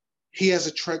 He has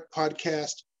a Trek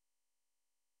podcast.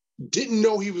 Didn't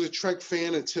know he was a Trek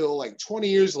fan until like 20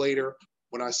 years later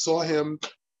when I saw him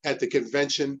at the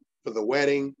convention for the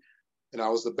wedding, and I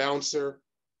was the bouncer.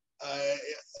 Uh,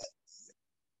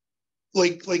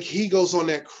 like he goes on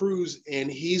that cruise,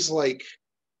 and he's like,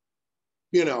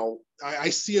 I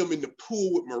see him in the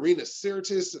pool with Marina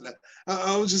Sirtis, and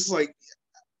I was just like,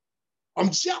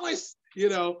 I'm jealous.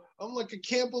 I'm like, I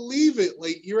can't believe it.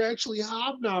 Like you're actually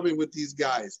hobnobbing with these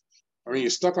guys. I mean,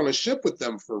 you're stuck on a ship with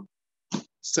them for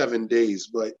 7 days,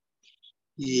 but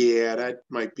yeah, that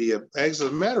might be as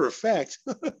a matter of fact.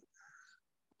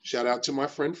 Shout out to my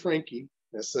friend Frankie.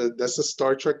 That's a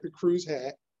Star Trek the Cruise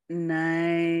hat.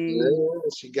 Nice. Yeah,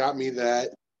 she got me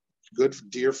that. Good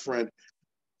dear friend.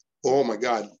 Oh my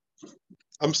God.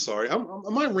 I'm sorry.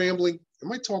 Am I rambling?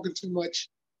 Am I talking too much?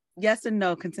 Yes and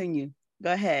no. Continue.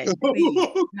 Go ahead. Please.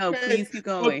 No, Okay. please keep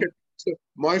going. Okay. So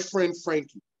my friend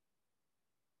Frankie,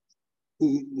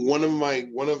 one of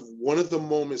the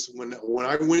moments when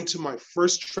I went to my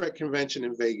first Trek convention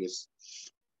in Vegas,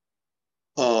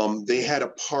 they had a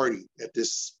party at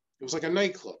this. It was like a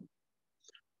nightclub,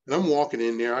 and I'm walking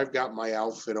in there. I've got my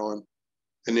outfit on,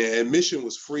 and the admission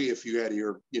was free if you had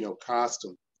your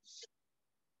costume.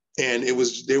 And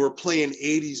they were playing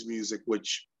 80s music,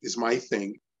 which is my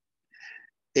thing.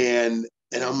 And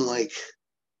I'm like,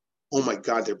 oh my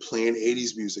God, they're playing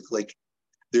 80s music. Like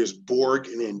there's Borg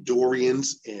and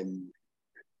Andorians and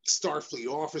Starfleet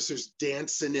officers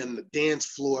dancing in the dance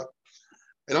floor.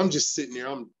 And I'm just sitting there,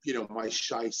 I'm, my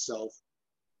shy self.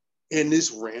 And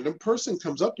this random person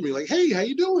comes up to me like, hey, how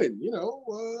you doing?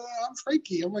 I'm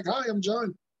Frankie. I'm like, hi, I'm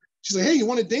John. She's like, hey, you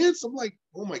want to dance? I'm like,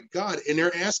 oh my God. And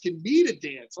they're asking me to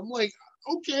dance. I'm like,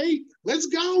 okay, let's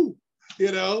go.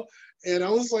 And I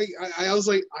was like,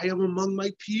 I am among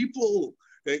my people.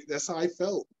 That's how I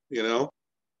felt, That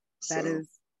So is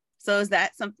so is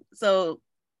that something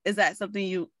is that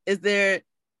something is that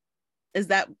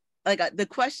like the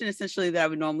question essentially that I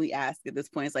would normally ask at this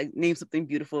point is like name something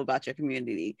beautiful about your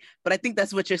community, but I think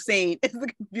that's what you're saying is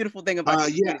the beautiful thing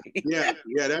about your community.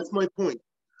 yeah, that's my point.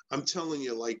 I'm telling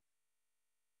you, like,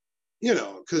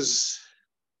 because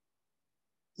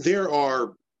there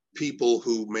are people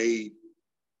who may,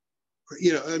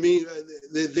 I mean,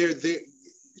 they're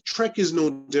Trek is no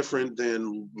different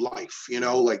than life,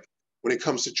 like when it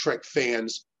comes to Trek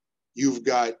fans, you've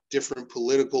got different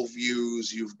political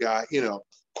views, you've got,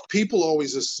 people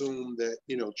always assume that,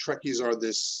 Trekkies are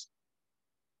this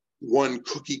one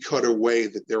cookie cutter way,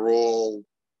 that they're all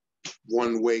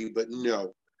one way, but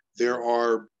no, there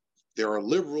are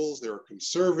liberals, there are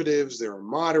conservatives, there are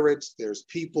moderates, there's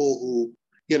people who,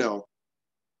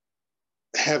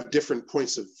 have different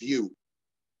points of view.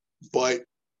 But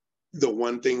the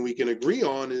one thing we can agree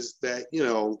on is that,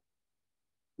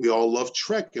 we all love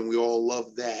Trek and we all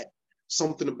love that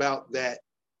something about that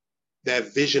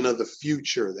vision of the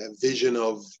future, that vision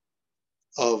of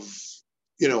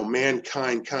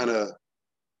mankind kind of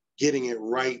getting it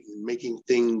right and making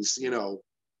things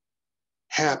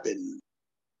happen.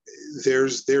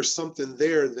 There's something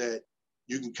there that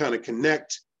you can kind of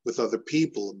connect with other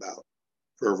people about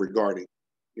or regarding.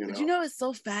 But what's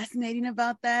so fascinating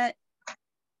about that?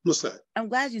 What's that? I'm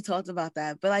glad you talked about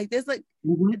that. But like, there's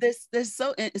it's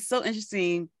so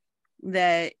interesting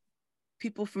that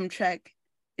people from Trek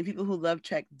and people who love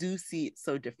Trek do see it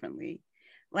so differently.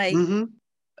 Like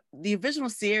the original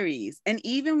series, and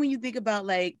even when you think about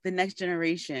like the Next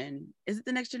Generation, is it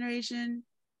the Next Generation?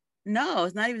 No,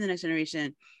 it's not even the Next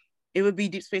Generation. It would be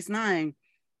Deep Space Nine.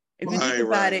 If you think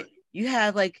about it, you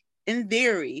have like, in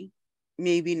theory,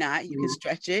 maybe not, you can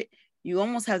stretch it. You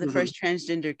almost have the first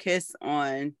transgender kiss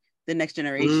on the Next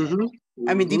Generation.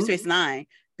 I mean, Deep Space Nine,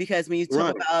 because when you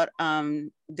talk about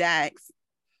Dax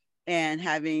and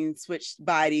having switched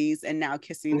bodies and now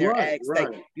kissing their ex, like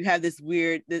you have this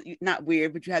weird, not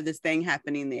weird, but you have this thing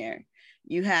happening there.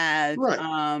 You have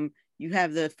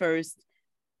the first,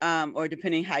 or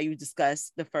depending how you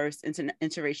discuss, the first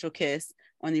interracial kiss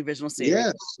on the original series.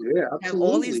 Yes, yeah, absolutely. You have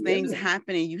all these things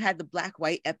happening. You had the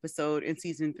black-white episode in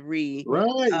season 3 of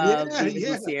the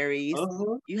original series.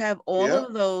 You have all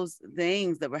of those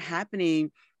things that were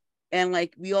happening, and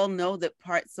like we all know that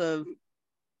parts of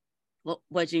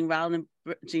what Gene Roddenberry.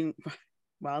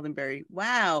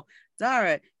 Wow,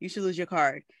 Dara, you should lose your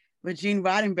card. What Gene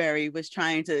Roddenberry was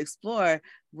trying to explore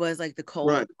was like the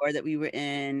Cold War that we were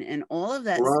in, and all of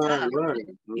that stuff.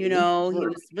 He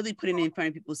was really putting it in front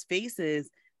of people's faces.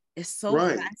 It's so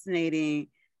fascinating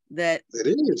that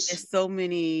there's so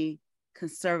many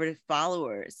conservative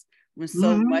followers when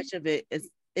so much of it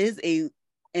is a,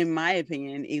 in my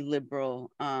opinion, a liberal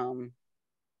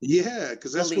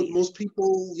because that's what most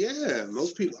people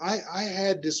I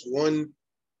had this one,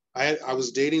 I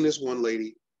was dating this one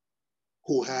lady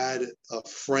who had a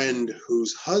friend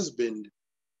whose husband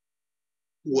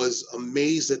was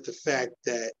amazed at the fact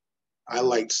that I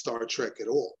liked Star Trek at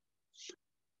all.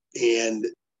 And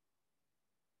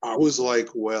I was like,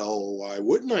 well, why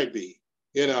wouldn't I be?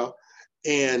 And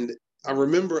I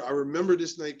remember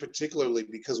this night particularly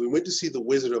because we went to see The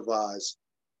Wizard of Oz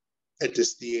at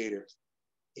this theater.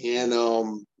 And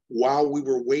while we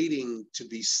were waiting to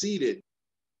be seated,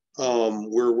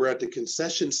 we're at the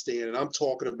concession stand, and I'm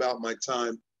talking about my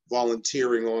time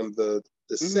volunteering on the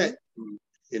set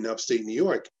in upstate New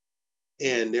York.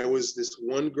 And there was this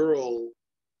one girl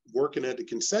working at the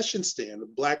concession stand, a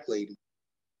Black lady.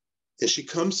 And she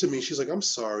comes to me, she's like, I'm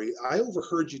sorry, I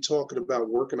overheard you talking about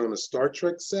working on a Star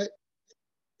Trek set.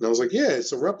 And I was like, yeah,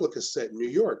 it's a replica set in New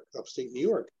York, upstate New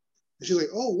York. And she's like,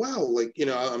 oh, wow. Like,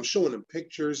 I'm showing them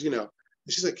pictures, And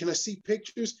she's like, can I see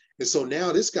pictures? And so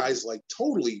now this guy's like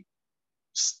totally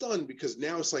stunned because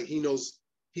now it's like he knows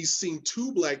he's seen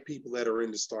 2 Black people that are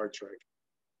into Star Trek.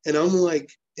 And I'm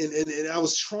like, and I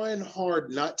was trying hard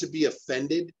not to be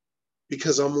offended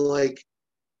because I'm like,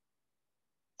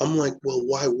 well,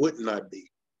 why wouldn't I be?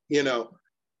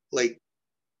 Like,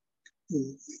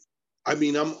 I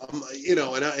mean, I'm and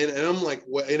I'm like,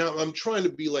 and I'm trying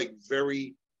to be like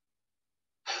very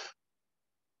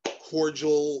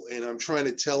cordial, and I'm trying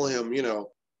to tell him,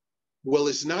 well,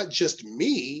 it's not just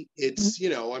me. It's,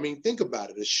 I mean, think about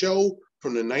it. A show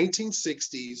from the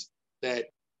 1960s that,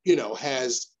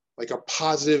 has like a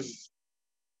positive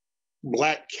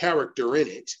Black character in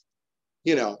it.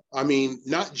 I mean,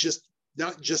 not just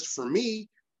for me,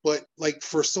 but like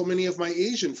for so many of my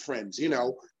Asian friends,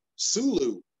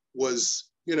 Sulu was,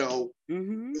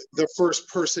 the first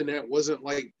person that wasn't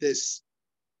like this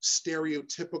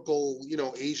stereotypical,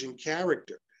 Asian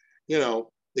character.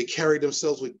 They carried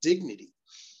themselves with dignity.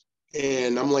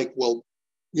 And I'm like, well,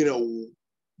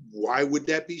 why would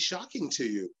that be shocking to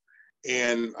you?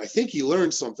 And I think he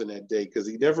learned something that day because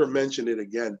he never mentioned it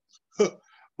again.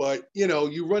 But,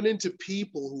 you run into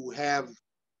people who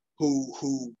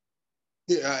and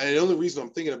the only reason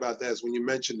I'm thinking about that is when you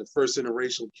mentioned the first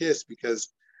interracial kiss,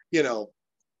 because,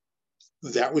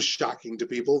 that was shocking to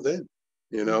people then,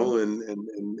 and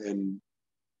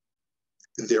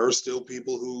there are still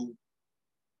people who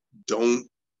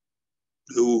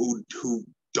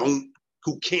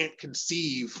can't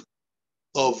conceive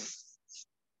of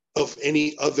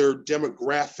any other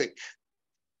demographic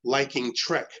liking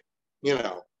Trek,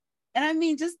 And I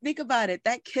mean, just think about it.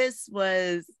 That kiss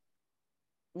was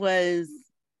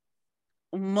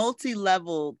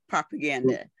multi-level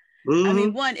propaganda. I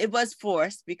mean, one, it was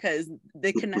forced because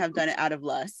they couldn't have done it out of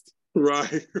lust.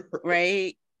 Right.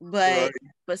 But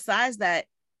besides that,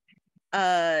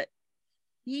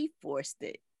 he forced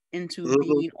it. into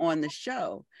being on the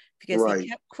show, because he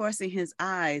kept crossing his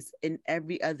eyes in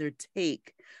every other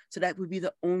take. So that would be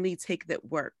the only take that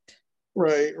worked.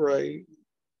 Right.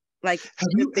 Like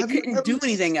they couldn't do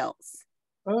anything else.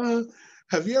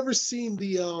 Have you ever seen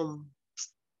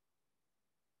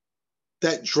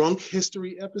that Drunk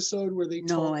History episode where they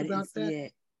talked about that?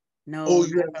 It. No, oh,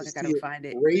 you have I to gotta see it. find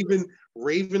it.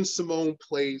 Raven Simone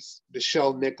plays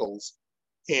Nichelle Nichols,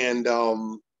 and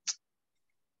oh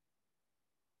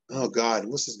God,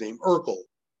 what's his name? Urkel.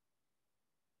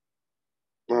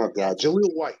 Oh God,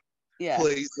 Jaleel White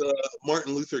plays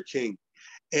Martin Luther King,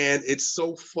 and it's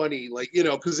so funny, like, you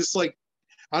know, because it's like,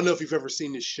 I don't know if you've ever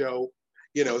seen this show,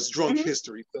 you know, it's Drunk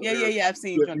History. So yeah, I've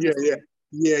seen Drunk History.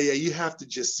 Yeah, you have to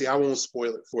just see. I won't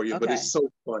spoil it for you, but it's so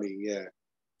funny. Yeah.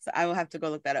 So I will have to go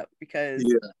look that up, because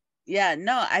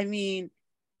no, I mean,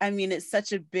 it's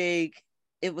such a big.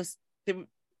 It was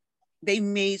they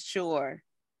made sure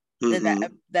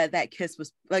that kiss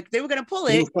was, like, they were gonna pull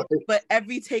it, but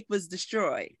every take was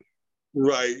destroyed.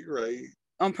 Right.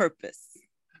 On purpose.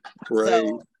 Right.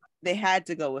 So they had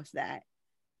to go with that.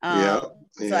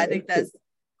 So I think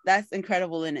that's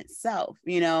incredible in itself,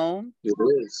 you know. It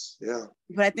is, yeah.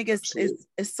 But I think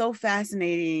it's so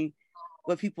fascinating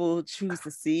what people choose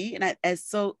to see, and it's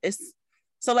so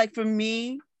like, for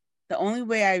me, the only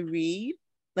way I read,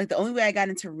 like the only way I got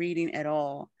into reading at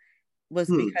all, was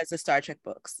because of Star Trek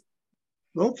books.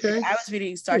 Okay. I was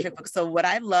reading Star Trek books. So what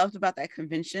I loved about that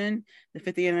convention, the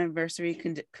 50th anniversary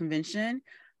convention,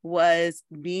 was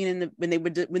being in when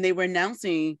they were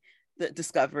announcing the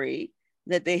Discovery,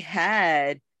 that they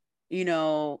had, you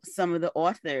know, some of the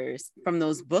authors from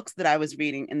those books that I was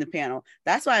reading in the panel.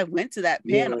 That's why I went to that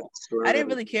panel. I didn't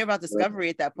really care about Discovery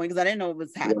at that point, because I didn't know what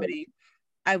was happening.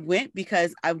 I went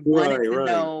because I wanted to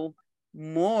know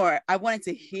more. I wanted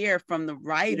to hear from the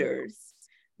writers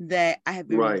that I have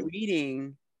been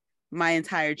reading my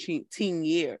entire teen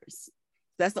years.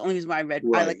 That's the only reason why I read.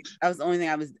 I was the only thing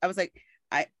I was like,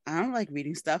 I don't like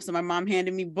reading stuff. So my mom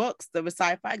handed me books that were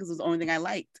sci-fi, because it was the only thing I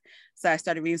liked. So I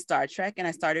started reading Star Trek,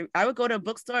 and I would go to a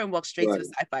bookstore and walk straight to the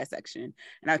sci-fi section,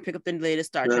 and I would pick up the latest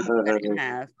Star Trek book I didn't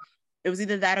have. It was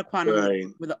either that or Quantum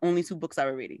Leap were the only two books I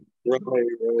were reading.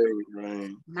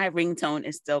 Right. My ringtone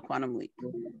is still Quantum Leap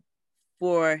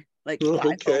for like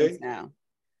 5 phones now.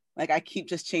 Like, I keep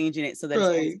just changing it so that it's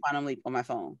always Quantum Leap on my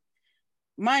phone.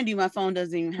 Mind you, my phone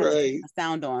doesn't even have a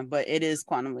sound on, but it is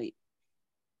Quantum Leap.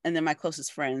 And then my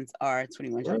closest friends are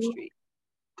 21 Jump Street.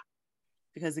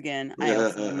 Because again, I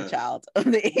am a child of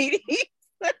the 80s.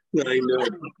 I know.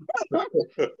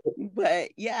 But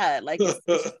yeah, like, it's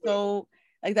so,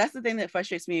 like, that's the thing that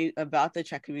frustrates me about the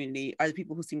Trek community, are the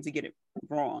people who seem to get it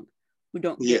wrong, who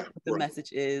don't get what the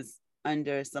message is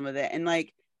under some of that. And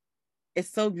like,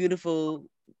 it's so beautiful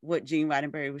what Gene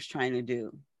Roddenberry was trying to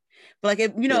do. But like,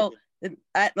 if, you know,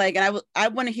 I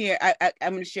want to hear,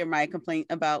 I'm going to share my complaint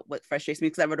about what frustrates me,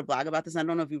 because I wrote a blog about this. I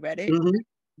don't know if you read it,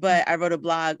 but I wrote a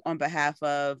blog on behalf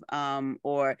of,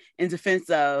 or in defense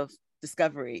of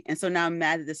Discovery. And so now I'm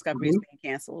mad that Discovery is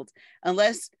being canceled.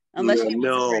 Unless she wants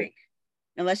a break.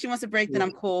 Unless she wants a break, then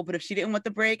I'm cool. But if she didn't want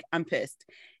the break, I'm pissed.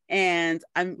 And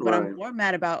what I'm more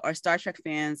mad about are Star Trek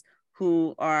fans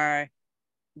who are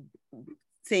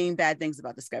saying bad things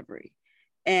about Discovery.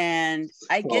 And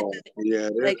I get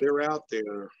that, they're out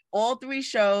there. All 3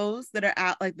 shows that are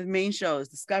out, like the main shows,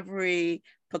 Discovery,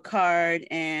 Picard,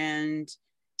 and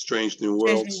Strange New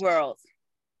Worlds.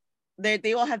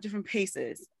 They all have different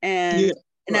paces. And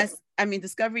that's, I mean,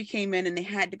 Discovery came in and they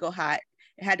had to go hot.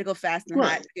 It had to go fast and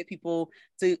hot to get people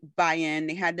to buy in.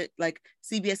 They had to, like,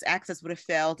 CBS Access would have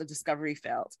failed if Discovery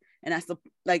failed. And that's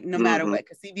no matter what,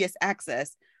 because CBS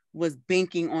Access was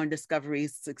banking on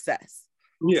Discovery's success.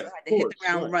 So I had to hit the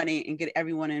ground running and get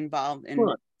everyone involved and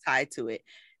tied to it.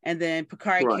 And then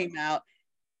Picard came out,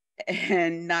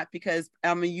 and not because,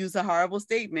 I'm going to use a horrible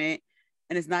statement,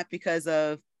 and it's not because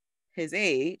of his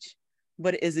age,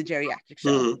 but it is a geriatric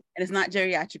show. And it's not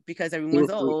geriatric because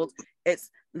everyone's old. It's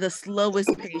the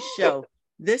slowest paced show.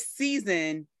 This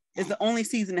season is the only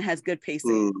season that has good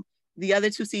pacing. The other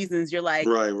 2 seasons, you're like,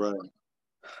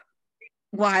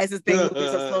 why is this thing moving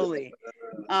so slowly?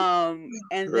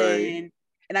 And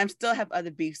I still have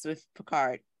other beefs with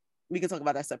Picard. We can talk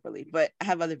about that separately, but I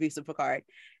have other beefs with Picard.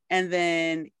 And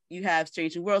then you have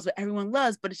Strange New Worlds, that everyone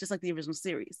loves, but it's just like the original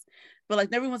series. But like,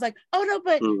 everyone's like, oh no,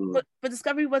 but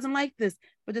Discovery wasn't like this.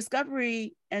 But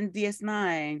Discovery and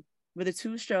DS9 were the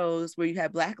 2 shows where you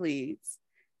had Black leads.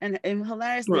 And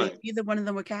hilariously, neither one of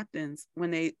them were captains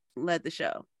when they led the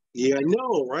show. Yeah, I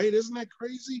know, right? Isn't that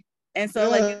crazy? And so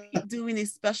like, you keep doing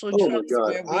these special tropes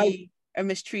where we are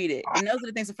mistreated. And those are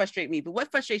the things that frustrate me. But what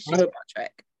frustrates you about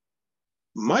Trek?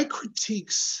 My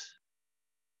critiques.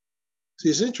 See,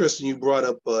 it's interesting you brought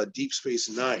up Deep Space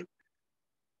Nine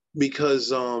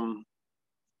because I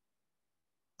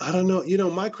don't know.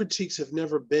 My critiques have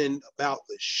never been about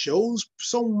the shows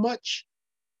so much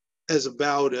as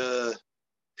about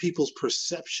people's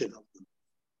perception of them.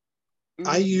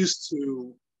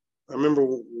 Mm-hmm. I remember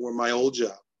my old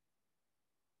job,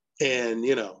 and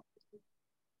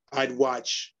I'd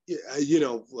watch,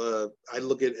 I'd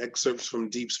look at excerpts from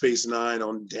Deep Space Nine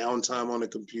on downtime on a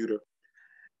computer.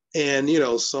 And,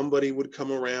 somebody would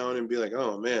come around and be like,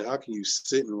 oh man, how can you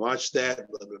sit and watch that?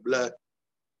 Blah, blah, blah.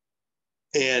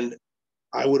 And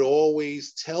I would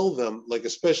always tell them, like,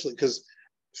 especially because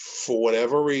for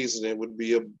whatever reason, it would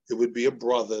be a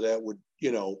brother that would,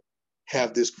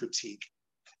 have this critique.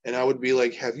 And I would be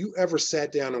like, have you ever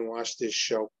sat down and watched this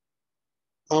show?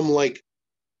 I'm like,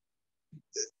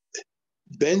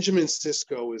 Benjamin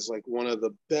Sisko is like one of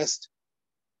the best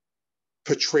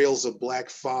portrayals of Black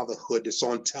fatherhood that's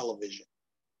on television.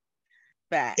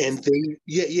 Facts. And they,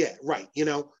 right,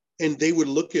 and they would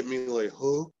look at me like,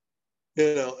 huh?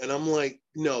 And I'm like,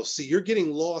 no, see, you're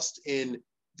getting lost in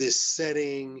this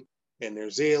setting and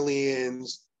there's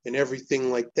aliens and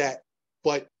everything like that.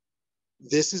 But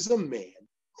this is a man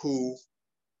who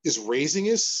is raising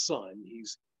his son.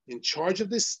 He's in charge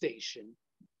of this station,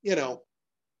 And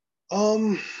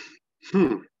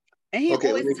he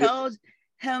always told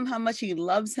him how much he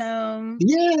loves him.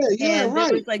 Yeah, and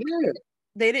right. It was like,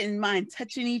 they didn't mind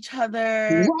touching each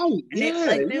other. Right.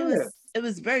 It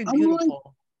was very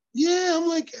beautiful. I'm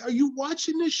like, are you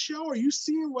watching this show? Are you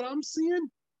seeing what I'm seeing?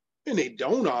 And they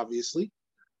don't, obviously.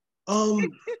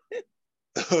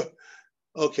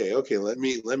 Okay. Let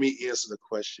me answer the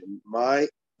question. No,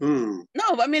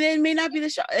 I mean, it may not be the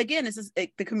show. Again, this is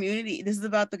the community. This is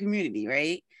about the community,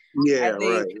 right? Yeah,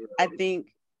 right. I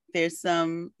think there's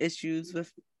some issues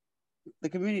with the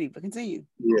community, but continue.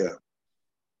 Yeah.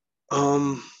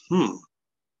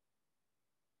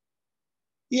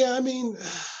 Yeah, I mean,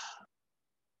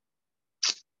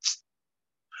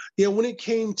 yeah, when it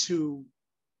came to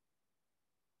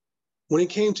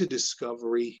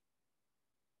Discovery,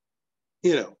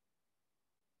 and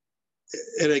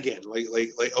again, like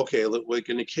okay, like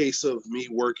in the case of me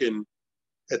working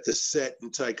at the set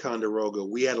in Ticonderoga,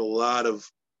 we had a lot of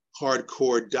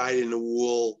hardcore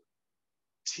dyed-in-the-wool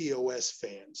TOS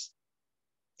fans,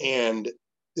 and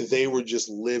they were just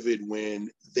livid when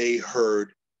they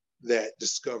heard that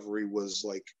Discovery was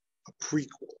like a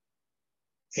prequel,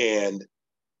 and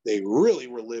they really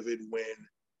were livid when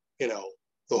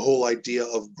the whole idea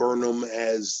of Burnham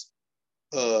as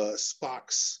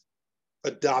Spock's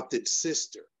adopted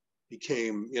sister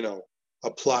became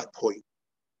a plot point.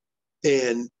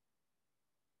 And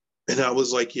I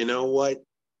was like, you know what?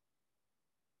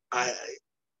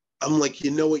 I'm like,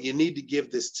 you know what? You need to give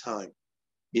this time.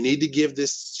 You need to give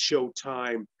this show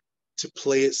time to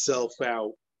play itself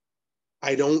out.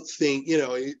 I don't think,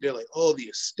 they're like, oh, the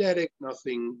aesthetic,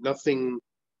 nothing. That's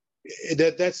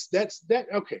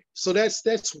okay. So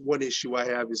that's one issue I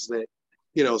have is that,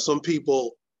 some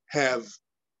people have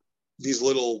these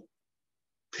little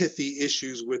pithy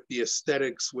issues with the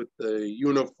aesthetics, with the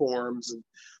uniforms and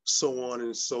so on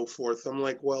and so forth. I'm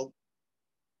like, well,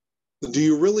 do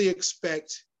you really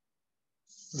expect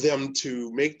them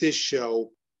to make this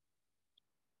show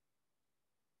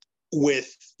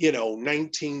with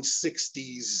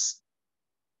 1960s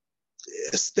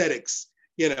aesthetics?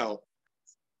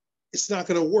 It's not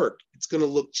going to work. It's going to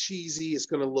look cheesy. It's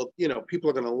going to look, people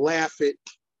are going to laugh at,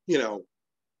 they're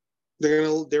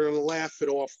going to laugh it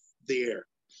off there.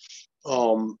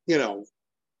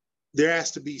 There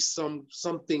has to be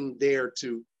something there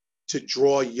to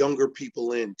draw younger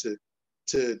people in,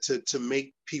 to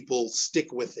make people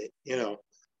stick with it,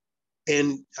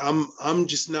 And I'm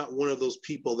just not one of those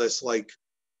people that's like,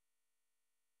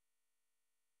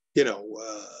 I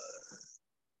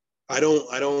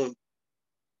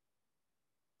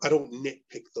don't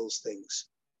nitpick those things.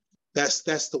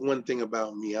 That's the one thing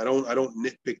about me. I don't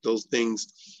nitpick those things.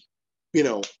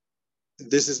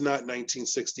 This is not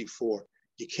 1964.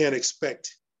 You can't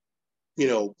expect,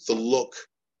 the look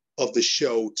of the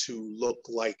show to look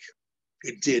like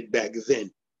it did back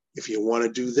then. If you want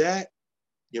to do that,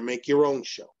 you make your own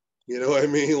show. You know what I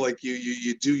mean? Like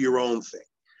you do your own thing.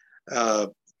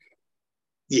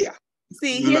 Yeah.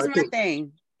 See, here's my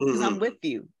thing. Because I'm with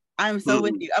you. I'm so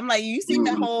with you. I'm like, you seen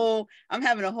that whole, I'm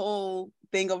having a whole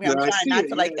thing over here. I'm trying not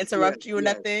to like interrupt you or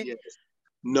nothing. Yes.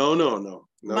 No.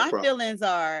 My feelings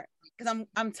are, because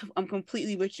I'm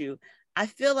completely with you. I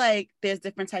feel like there's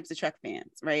different types of Trek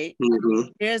fans, right?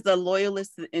 There's the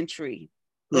loyalist to the entry,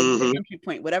 the entry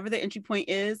point. Whatever the entry point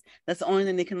is, that's the only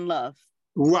thing they can love.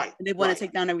 Right. And they want to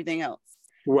take down everything else.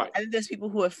 Right. I think there's people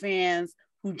who are fans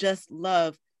who just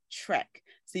love Trek.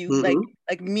 So you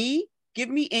like me, give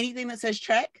me anything that says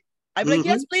Trek. I'd be like,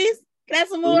 yes, please. Can I have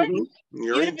some more?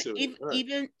 You're into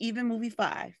it. Even movie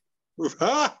 5.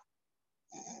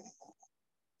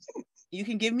 You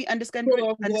can give me Undiscovered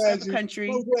Country.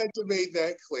 I'm glad you made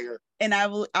that clear. And I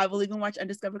will even watch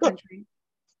Undiscovered Country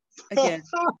again.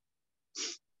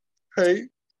 Hey.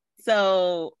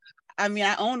 So I mean,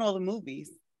 I own all the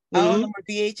movies. I own them on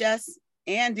VHS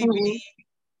and DVD.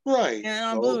 Right. And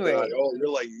on Blu-ray. God. Oh, you're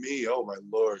like me. Oh my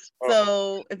Lord.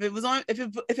 So if it was on if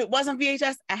it was on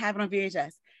VHS, I have it on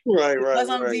VHS. Right, if it was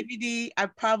on DVD, I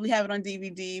probably have it on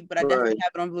DVD, but I definitely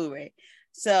have it on Blu-ray.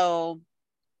 So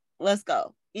let's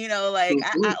go. You know, like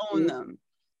I own them.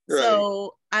 Right.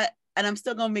 So I'm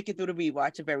still gonna make it through the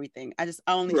rewatch of everything. I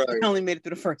only made it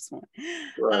through the first one.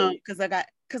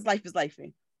 Because life is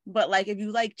lifing. But like if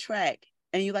you like Trek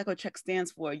and you like what Trek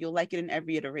stands for, you'll like it in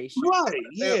every iteration. Right.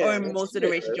 Yeah. Or in most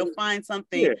iterations. You'll find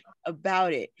something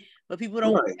about it. But people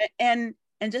don't and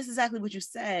just exactly what you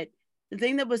said, the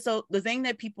thing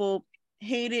that people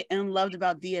hated and loved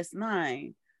about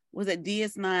DS9 was that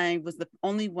DS9 was the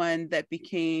only one that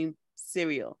became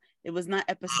serial. It was not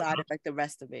episodic like the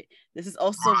rest of it. This is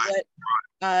also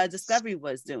what Discovery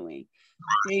was doing.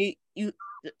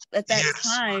 At that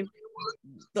time,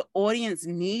 the audience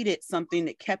needed something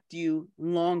that kept you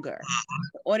longer.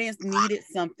 The audience needed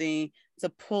something to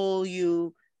pull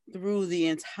you through the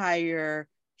entire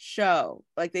show.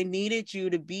 Like they needed you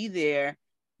to be there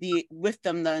with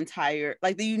them the entire,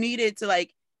 like you needed to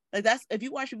like that's, if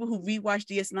you watch people who rewatch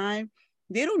DS9,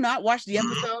 they do not watch the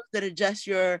episodes that are just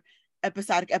your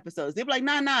episodic episodes. They're like,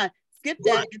 nah, skip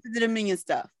that, get to the Dominion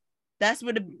stuff. That's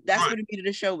where the meat of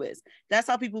the show is. That's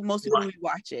how most people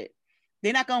rewatch it.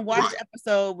 They're not gonna watch the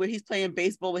episode where he's playing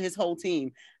baseball with his whole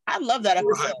team. I love that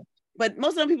episode, but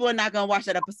most of them people are not gonna watch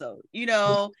that episode. You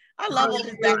know, I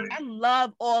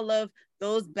love all of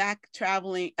those back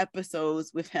traveling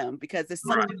episodes with him because there's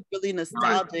something really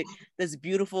nostalgic that's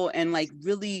beautiful and like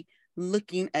really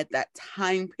looking at that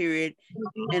time period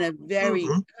in a very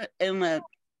in a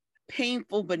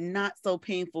painful but not so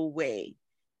painful way.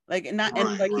 Like and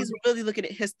he's really looking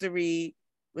at history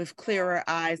with clearer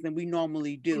eyes than we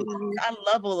normally do. I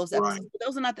love all those episodes. But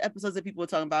those are not the episodes that people are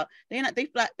talking about. They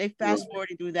fast forward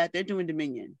and do that. They're doing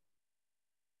Dominion.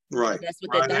 Right. That's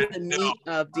the meat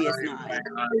of DS9.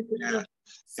 Yeah.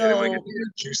 So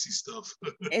juicy stuff.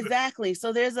 Exactly.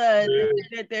 So they're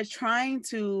trying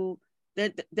to,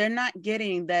 they're not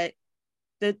getting that.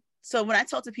 So when I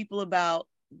talk to people about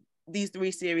these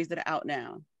 3 series that are out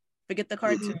now, forget the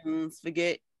cartoons,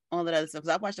 forget all that other stuff.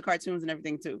 Because I watch the cartoons and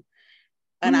everything too.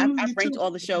 And I've ranked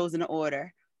all the shows in the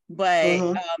order. But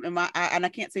and I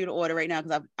can't say the order right now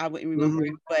because I wouldn't remember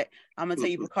it. But I'm gonna tell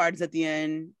you Picard is at the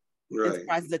end,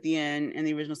 Enterprise is at the end, and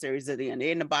the original series is at the end.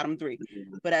 They're in the bottom 3.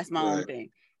 But that's my own thing.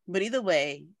 But either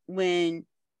way, when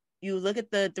you look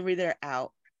at the 3 that are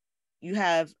out, you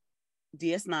have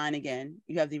DS9 again,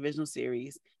 you have the original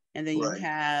series, and then you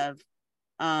have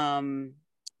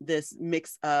this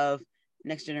mix of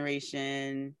Next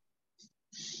Generation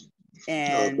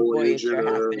and Voyager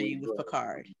happening with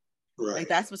Picard. Like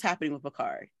that's what's happening with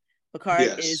Picard.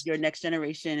 Picard is your Next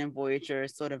Generation and Voyager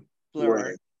sort of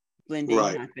blending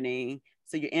happening.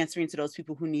 So you're answering to those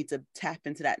people who need to tap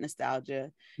into that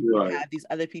nostalgia. You have these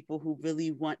other people who really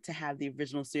want to have the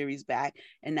original series back,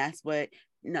 and that's what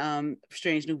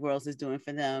Strange New Worlds is doing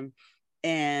for them.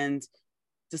 And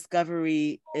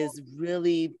Discovery is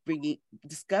really bringing.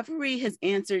 Discovery has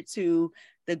answered to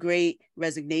the Great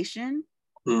Resignation.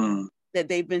 That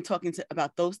they've been talking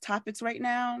about those topics right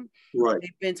now.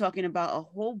 They've been talking about a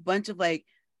whole bunch of like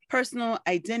personal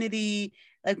identity.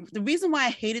 Like the reason why I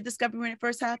hated Discovery when it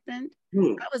first happened,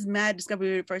 I was mad Discovery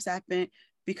when it first happened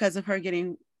because of her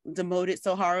getting demoted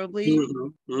so horribly.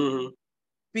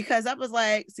 Because I was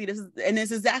like, see, this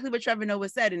is exactly what Trevor Noah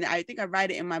said. And I think I write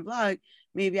it in my blog.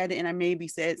 Maybe I didn't. I maybe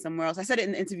said it somewhere else. I said it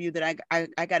in the interview that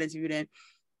I got interviewed in.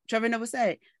 Trevor Noah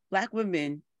said, Black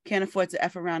women can't afford to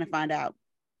F around and find out.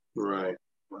 Right.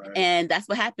 And that's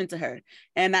what happened to her.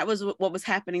 And that was what was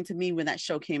happening to me when that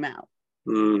show came out.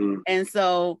 And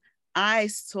so I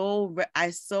so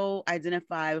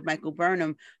identify with Michael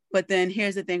Burnham. But then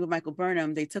here's the thing with Michael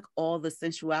Burnham, they took all the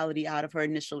sensuality out of her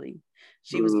initially.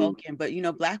 She was Vulcan, but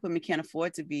Black women can't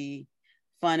afford to be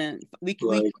fun, and we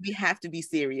have to be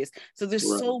serious. So there's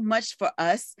so much for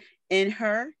us in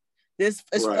her. It's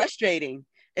frustrating.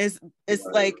 It's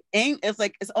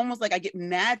almost like I get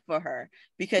mad for her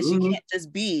because she can't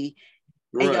just be,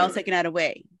 and y'all taking that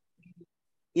away.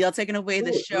 Y'all taking away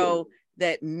the show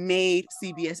that made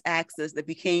CBS Access, that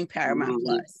became Paramount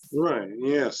Plus. Right.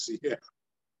 Yes. Yeah.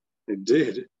 It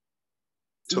did.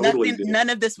 Totally did. None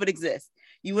of this would exist.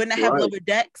 You would not have Lower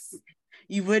Decks.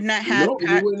 You would not have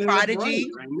Prodigy.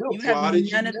 You have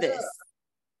none of this.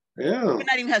 Yeah. You would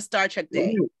not even have Star Trek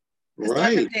Day.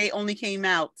 Star Trek Day only came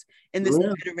out in this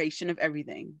new iteration of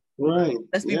everything. Right.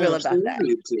 Let's be real about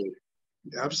that.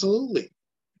 Absolutely.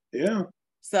 Yeah.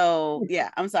 So yeah,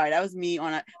 I'm sorry, that was me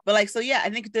on it. But like, so yeah, I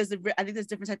think there's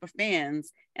different type of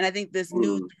fans, and I think this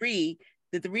new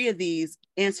the three of these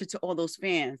answer to all those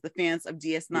fans, the fans of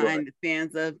DS9, the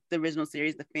fans of the original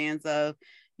series, the fans of,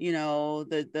 you know,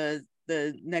 the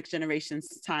next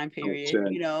generation's time period,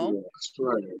 you know. Yes,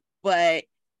 right. But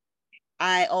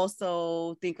I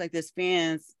also think like there's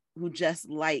fans who just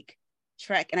like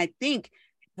Trek, and I think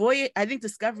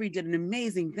Discovery did an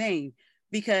amazing thing,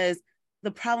 because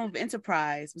the problem with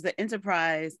Enterprise was that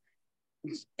Enterprise,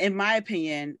 in my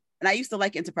opinion, and I used to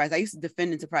like Enterprise. I used to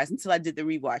defend Enterprise until I did the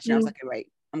rewatch. And I was like, right,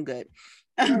 I'm good.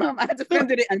 I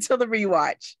defended it until the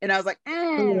rewatch. And I was like,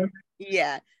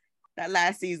 yeah, that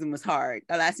last season was hard.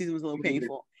 That last season was a little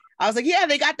painful. I was like, yeah,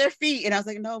 they got their feet. And I was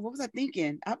like, no, what was I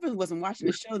thinking? I really wasn't watching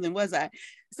the show then, was I?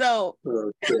 So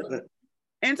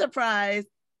Enterprise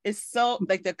is so,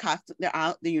 like, the costume,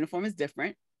 the uniform is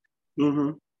different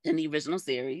than the original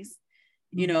series.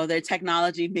 You know, their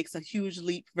technology makes a huge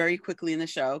leap very quickly in the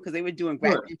show, because they were doing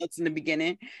grappling hooks in the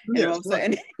beginning, and all of a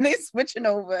sudden they're switching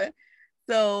over.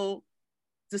 So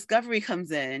Discovery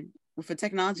comes in with a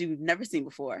technology we've never seen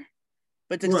before.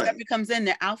 But Discovery comes in,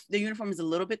 their uniform is a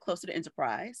little bit closer to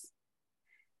Enterprise.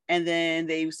 And then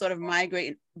they sort of migrate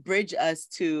and bridge us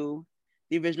to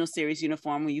the original series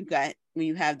uniform when you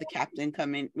have the captain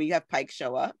come in, when you have Pike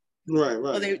show up. Right.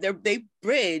 So they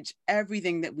bridge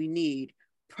everything that we need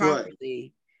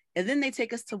properly. And then they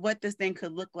take us to what this thing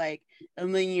could look like a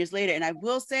million years later. And I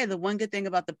will say, the one good thing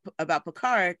about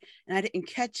Picard, and I didn't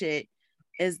catch it,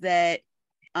 is that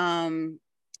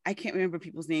I can't remember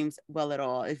people's names well at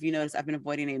all. If you notice, I've been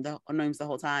avoiding names the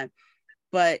whole time.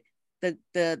 But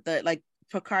the like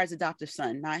Picard's adoptive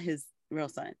son, not his real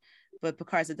son, but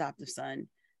Picard's adoptive son,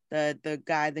 the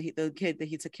guy the kid that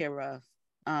he took care of.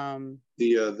 The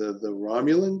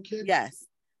Romulan kid? Yes.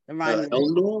 The Romulan.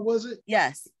 Elnor, was it?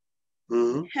 Yes.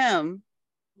 Him.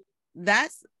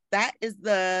 That is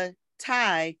the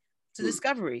tie to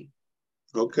Discovery.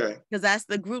 Okay. Because that's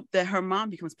the group that her mom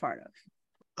becomes part of.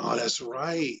 Oh, that's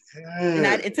right. Yeah.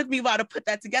 And it took me a while to put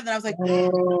that together. And I was like,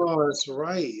 oh, that's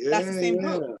right. Yeah, that's the same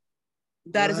group.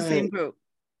 That is the same group.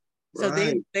 So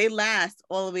they last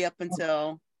all the way up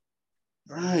until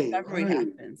Discovery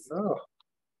happens. So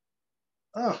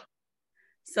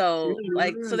so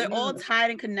they're all tied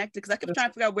and connected, because I kept trying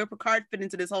to figure out where Picard fit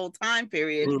into this whole time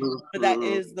period. But that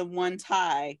is the one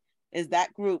tie, is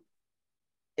that group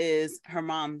is her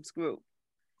mom's group.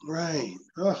 Right.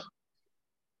 Oh,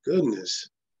 goodness.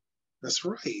 That's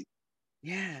right.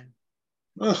 Yeah.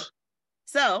 Oh.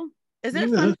 So, is there a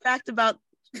fun fact about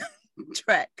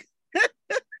Trek?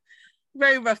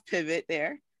 Very rough pivot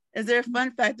there. Is there a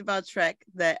fun fact about Trek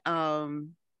that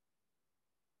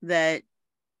that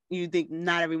you think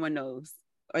not everyone knows,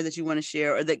 or that you want to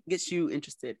share, or that gets you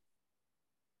interested?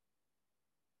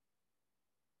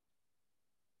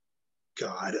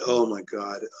 God. Oh my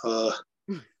God. Oh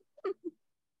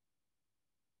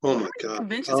my God.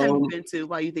 Conventions have you been to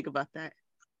while you think about that?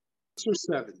 6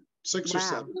 or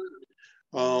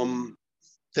 7.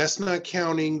 That's not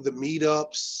counting the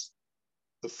meetups,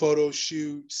 the photo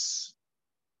shoots.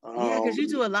 Yeah, because you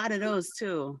do a lot of those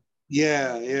too.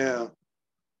 Yeah.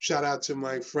 Shout out to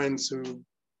my friends who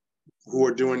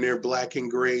are doing their black and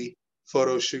gray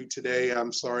photo shoot today.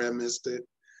 I'm sorry I missed it.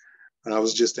 I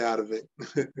was just out of it.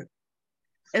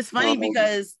 It's funny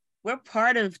because we're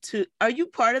part of Are you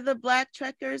part of the Black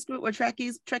Trekkers group, or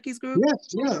Trekkies group? Yes,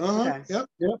 yeah, Okay.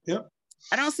 Yep.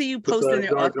 I don't see you posting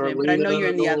there often, but I know you're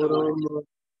in the other one.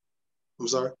 I'm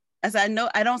sorry? I said,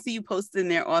 I don't see you posting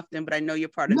there often, but I know you're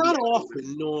part of Not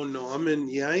often, no.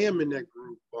 I am in that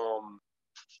group.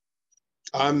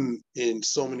 I'm in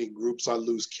so many groups I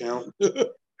lose count.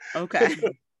 Okay.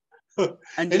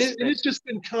 And it's just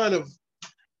been kind of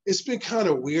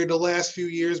weird the last few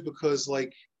years, because,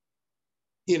 like,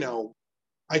 you know,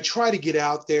 I try to get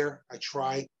out there.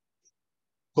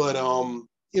 But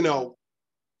you know,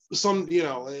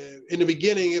 in the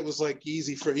beginning it was like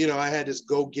easy for, I had this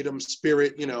go get 'em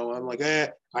spirit, I'm like,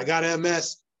 I got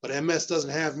MS, but MS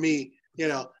doesn't have me,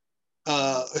 it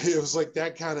was like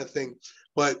that kind of thing.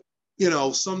 But,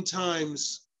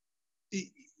 sometimes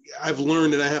I've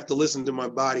learned that I have to listen to my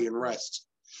body and rest.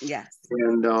 Yes.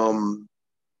 And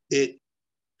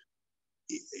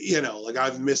you know, like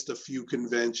I've missed a few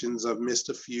conventions. I've missed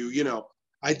a few, you know.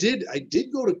 I did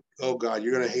go to, oh God,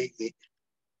 you're gonna hate me.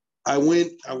 I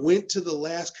went to the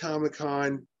last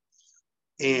Comic-Con,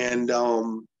 and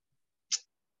only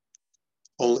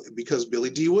because Billy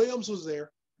D. Williams was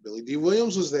there. Billy D.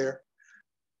 Williams was there.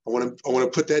 I want to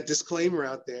put that disclaimer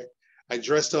out there. I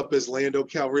dressed up as Lando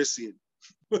Calrissian.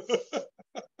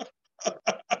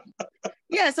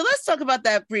 Yeah, so let's talk about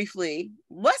that briefly.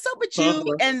 What's up with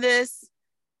you and this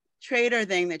trader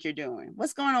thing that you're doing?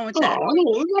 What's going on with that?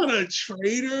 Oh, I'm not a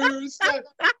trader.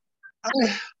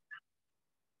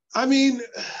 I mean,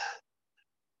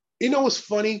 you know what's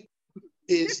funny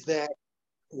is that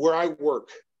where I work,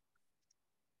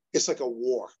 it's like a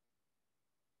war.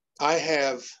 I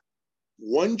have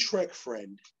one Trek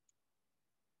friend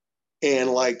and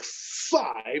like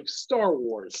 5 Star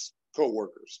Wars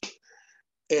coworkers.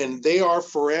 And they are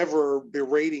forever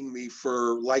berating me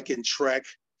for liking Trek,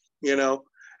 you know.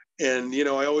 And, you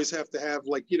know, I always have to have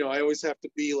like, you know, I always have to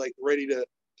be like ready to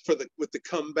with the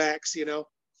comebacks, you know.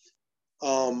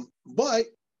 But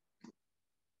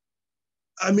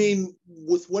I mean,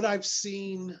 with what I've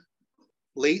seen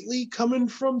lately coming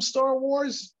from Star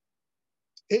Wars,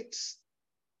 it's,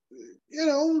 you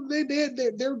know,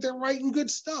 they're writing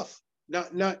good stuff.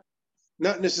 Not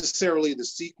necessarily the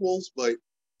sequels, but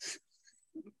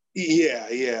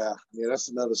yeah, that's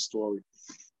another story.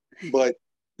 But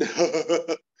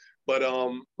but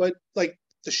like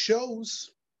the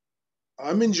shows,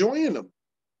 I'm enjoying them.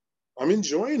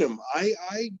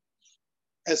 I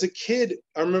as a kid,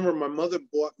 I remember my mother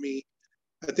bought me,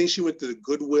 I think she went to the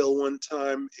Goodwill one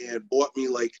time and bought me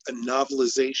like a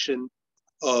novelization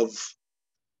of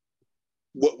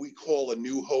what we call A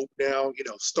New Hope now, you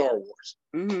know, Star Wars.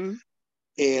 Mm-hmm.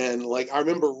 And like I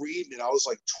remember reading it, I was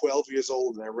like 12 years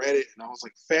old, and I read it and I was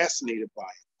like fascinated by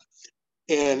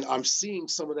it. And I'm seeing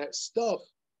some of that stuff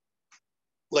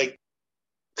like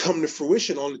come to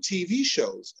fruition on the TV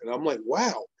shows. And I'm like,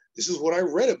 wow, this is what I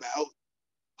read about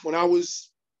when I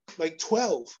was like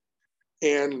 12.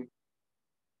 And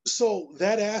so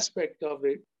that aspect of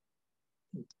it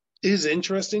is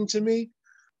interesting to me.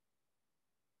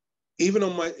 Even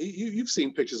on my, you've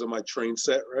seen pictures of my train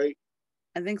set, right?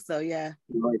 I think so, yeah.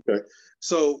 Okay.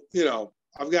 So, you know,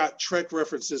 I've got Trek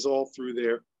references all through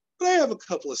there, but I have a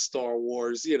couple of Star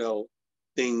Wars, you know,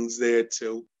 things there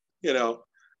too, you know.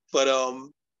 But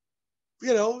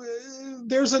you know,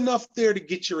 there's enough there to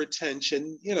get your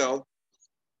attention, you know.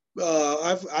 One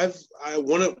of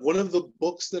the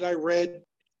books that I read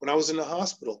when I was in the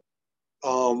hospital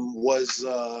was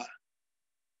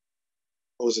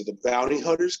what was it, the Bounty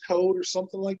Hunters Code or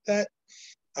something like that.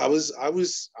 I was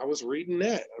reading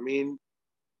that. I mean,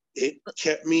 it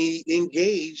kept me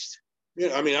engaged. You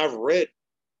know, I mean, I've read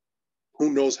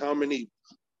who knows how many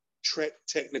Trek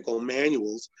technical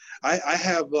manuals. I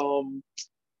have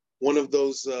one of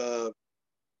those you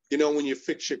know, when you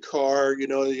fix your car, you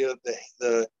know, you have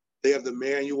they have the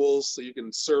manuals so you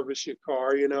can service your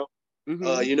car, you know.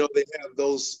 Mm-hmm. You know, they have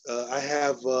those. I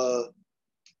have the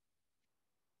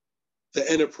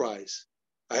Enterprise.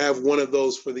 I have one of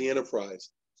those for the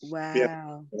Enterprise. Wow.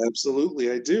 Yeah,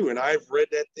 absolutely, I do, and I've read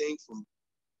that thing from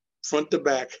front to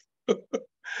back.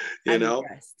 You know,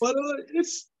 impressed. but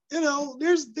it's, you know,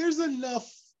 there's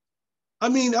enough. I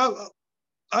mean, I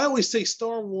always say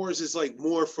Star Wars is like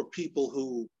more for people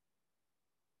who,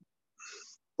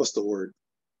 what's the word?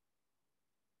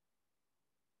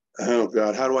 Oh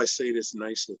God, how do I say this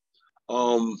nicely?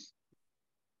 You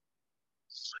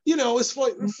know, it's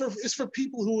for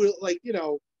people who like, you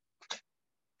know,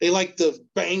 they like the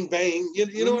bang bang,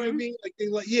 you know what I mean? Like they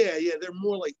like, yeah, they're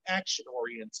more like action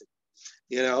oriented,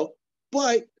 you know.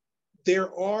 But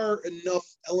there are enough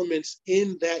elements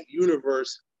in that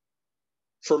universe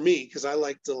for me, because I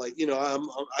like to, like, you know, I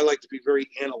like to be very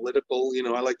analytical, you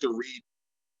know, I like to read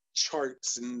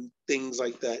charts and things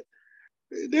like that.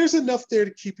 There's enough there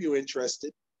to keep you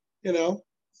interested, you know.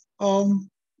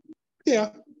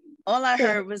 Yeah. All I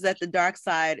heard was that the dark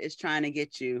side is trying to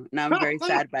get you, and I'm very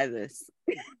sad by this.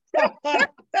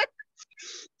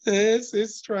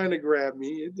 It's trying to grab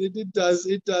me. It does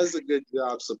a good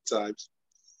job sometimes.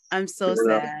 I'm so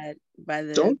sad by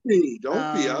this. Don't be.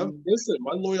 Listen,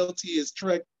 my loyalty is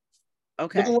Trek.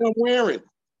 Okay. Look at what I'm wearing.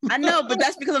 I know, but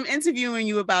that's because I'm interviewing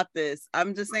you about this.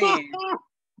 I'm just saying.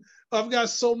 I've got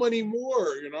so many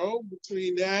more, you know,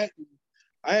 between that.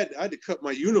 I had to cut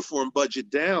my uniform budget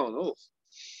down. Oh,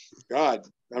 God.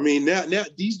 I mean, now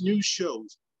these new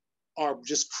shows are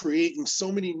just creating so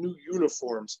many new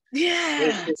uniforms.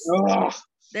 Yeah.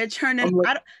 They're turning,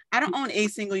 like, I don't own a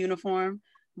single uniform,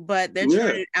 but they're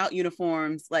turning out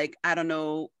uniforms. Like, I don't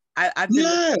know. I've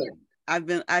been I've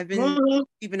been Mhm.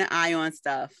 keeping an eye on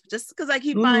stuff just because I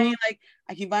keep buying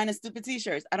Mhm. the stupid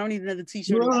t-shirts. I don't need another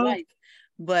t-shirt in my Mhm. life.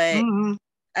 But Mhm.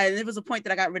 and there was a point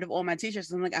that I got rid of all my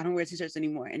t-shirts. I'm like, I don't wear t-shirts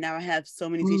anymore. And now I have so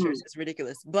many t-shirts, Mhm. it's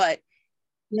ridiculous. But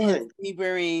hence Right. me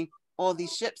wearing all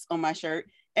these ships on my shirt.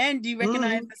 And do you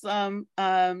recognize Mhm.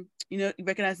 this you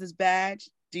recognize this badge?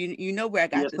 Do you know where I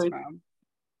got Yes, this from?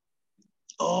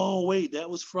 oh wait, that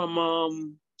was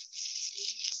from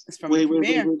It's from the wait.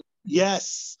 premiere.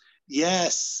 Yes.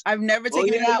 Yes. I've never Oh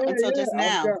taken it out until yeah. just I've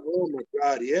now. got, oh my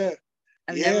God, yeah.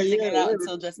 I've never taken it out Yeah.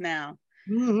 until just now.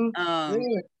 Mm-hmm. Um,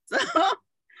 Yeah.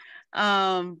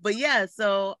 so, but yeah,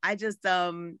 so I just,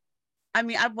 I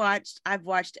mean, I've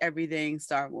watched everything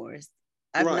Star Wars.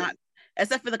 I've not, Right.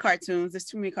 except for the cartoons. There's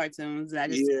too many cartoons, and I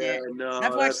just Yeah, can't. And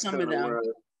I've no, watched that's some kind of of them, right.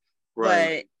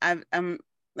 Right. but I'm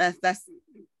that's that's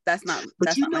But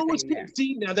that's you not my know what's, thing there.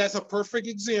 see, now that's a perfect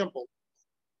example.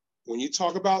 When you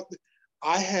talk about,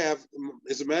 I have,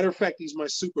 as a matter of fact, he's my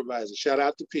supervisor. Shout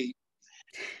out to Pete.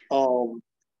 Um,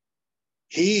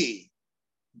 he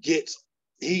gets,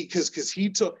 because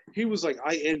he was like,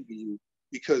 I envy you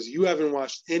because you haven't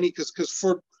watched any, because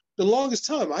for the longest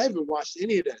time I haven't watched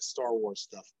any of that Star Wars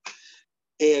stuff.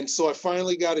 And so I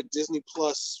finally got a Disney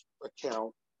Plus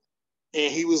account.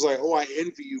 And he was like, oh, I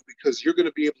envy you because you're going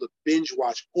to be able to binge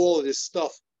watch all of this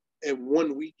stuff in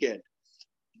one weekend.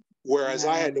 Whereas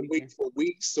Not I in had one to wait weekend. for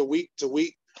weeks to week to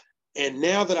week. And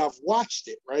now that I've watched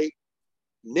it, right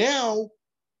now,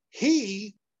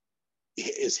 he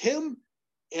is him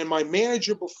and my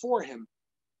manager before him.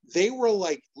 They were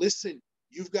like, listen,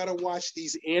 you've got to watch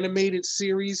these animated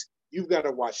series. You've got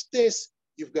to watch this.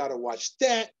 You've got to watch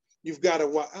that. You've got to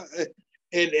watch.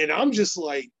 And I'm just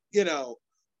like,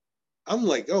 I'm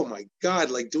like, oh my God,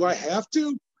 like, do I have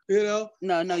to? You know?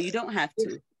 No, you don't have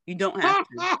to. You don't have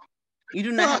to. You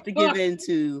do not have to give in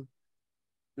to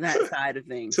that side of To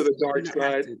things. the You do dark not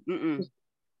have side. to.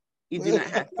 You do not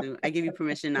have to. I give you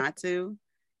permission not to,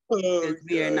 Oh because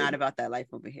we are not God. about that life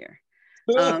over here.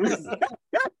 Um,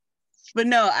 but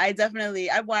no, I definitely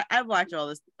I watch all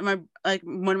this. My like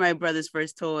one of my brother's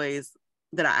first toys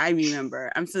that I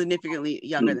remember. I'm significantly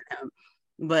younger than him,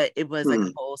 but it was like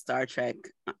the whole Star Trek.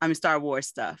 I mean Star Wars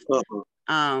stuff.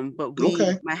 Uh-huh. But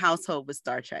Okay. my household was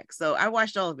Star Trek, so I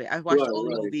watched all of it. I watched all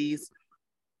the Right. movies.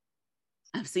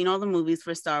 I've seen all the movies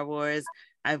for Star Wars.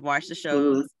 I've watched the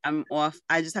shows. Mm-hmm. I'm off.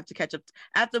 I just have to catch up.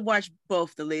 I have to watch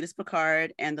both the latest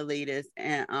Picard and the latest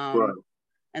Right.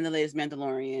 and the latest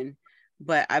Mandalorian.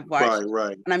 But I've watched,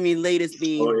 Right. and I mean latest Oh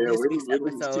being yeah, this week's we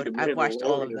didn't see episode. the I've watched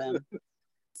all of Mandalorian. them.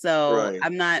 So Right.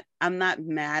 I'm not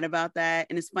mad about that.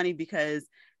 And it's funny because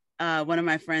one of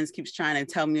my friends keeps trying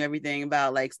to tell me everything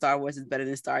about like Star Wars is better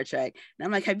than Star Trek. And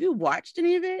I'm like, have you watched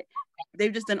any of it?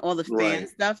 They've just done all the fan Right.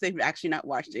 stuff. They've actually not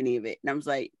watched any of it. And I was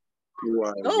like, go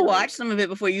Right. watch some of it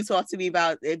before you talk to me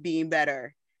about it being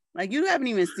better. Like you haven't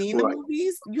even seen the Right.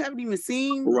 movies. You haven't even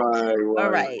seen. All Right.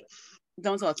 right,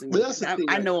 don't talk to But me. that's the thing.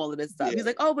 I know all of this stuff. Yeah. He's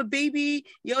like, oh, but baby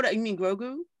Yoda. You mean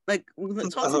Grogu? Like, talk to me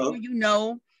Uh-huh. when you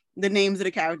know the names of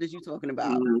the characters you're talking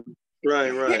about. Mm-hmm.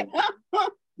 Right.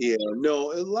 Yeah.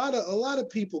 No, a lot of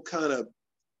people kind of,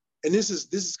 and this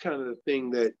is kind of the thing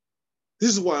that, this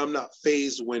is why I'm not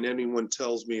phased when anyone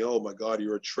tells me, "Oh my God,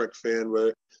 you're a Trek fan,"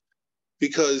 right?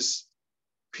 Because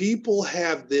people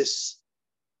have this.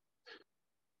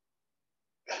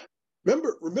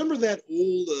 Remember that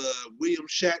old William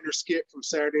Shatner skit from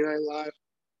Saturday Night Live?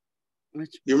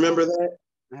 Which You remember that?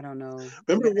 I don't know.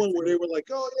 Remember the one where they were like,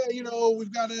 "Oh yeah,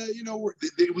 we've got to,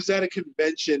 it was at a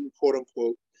convention, quote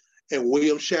unquote, and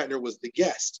William Shatner was the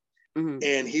guest,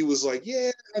 and he was like,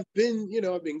 "Yeah, I've been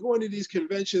going to these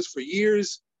conventions for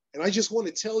years, and I just want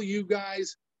to tell you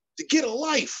guys to get a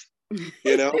life,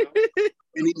 you know."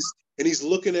 and he's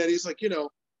looking at it, he's like,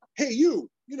 hey,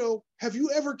 have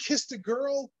you ever kissed a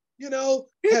girl? You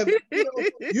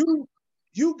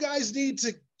guys need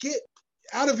to get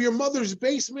out of your mother's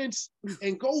basements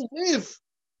and go live,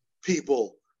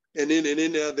 people. And then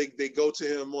they go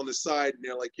to him on the side and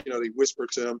they're like, they whisper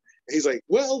to him. And he's like,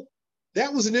 well,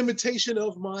 that was an imitation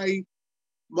of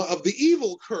of the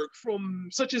evil Kirk from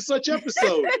such and such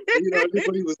episode. And,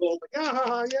 everybody was all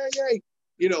like,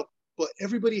 yeah. But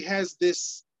everybody has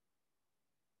this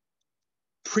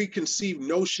preconceived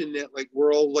notion that like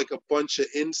we're all like a bunch of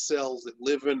incels that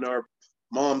live in our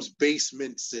mom's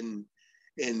basements and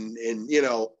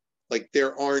like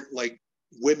there aren't like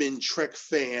women Trek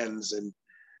fans and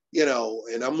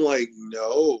and I'm like,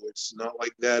 no, it's not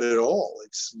like that at all.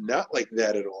 It's not like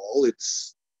that at all.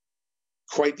 It's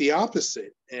quite the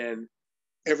opposite. And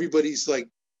everybody's like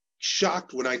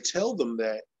shocked when I tell them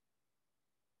that.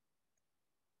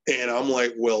 And I'm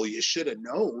like, well, you should have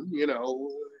known,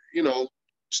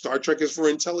 Star Trek is for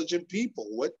intelligent people.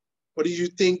 What did you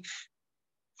think?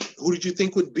 Who did you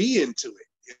think would be into it?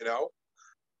 You know.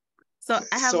 So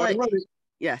I have so like, I read it.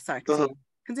 yeah. Sorry, continue.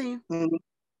 Continue. Mm-hmm.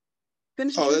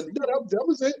 Finish. Oh, that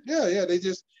was it. Yeah. They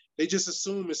just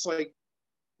assume it's like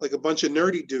a bunch of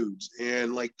nerdy dudes,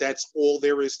 and like that's all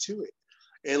there is to it.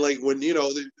 And like when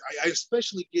I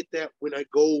especially get that when I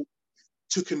go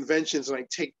to conventions and I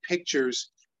take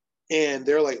pictures, and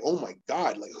they're like, "Oh my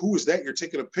God, like who is that you're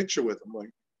taking a picture with?" I'm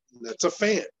like, "That's a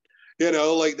fan."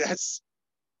 Like that's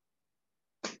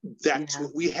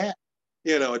what we have.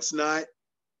 It's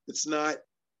not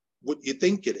what you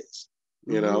think it is.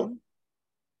 Mm-hmm.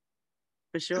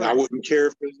 For sure. And I wouldn't care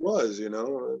if it was.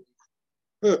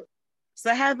 So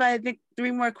I have, I think,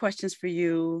 3 more questions for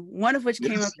you. One of which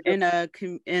came up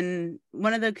in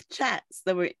one of the chats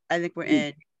that I think we're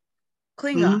in.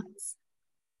 Klingons,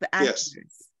 the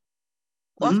actors,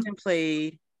 often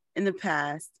played in the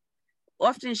past,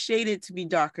 often shaded to be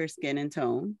darker skin and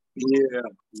tone.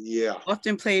 Yeah.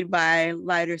 Often played by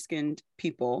lighter skinned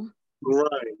people.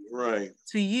 Right.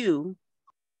 To you,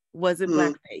 was it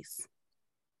blackface?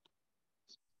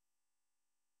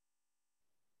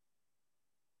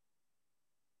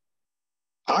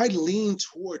 I lean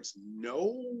towards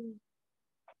no,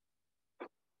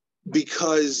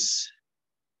 because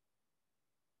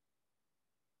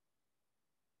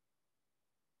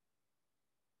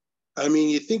I mean,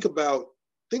 you think about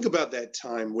that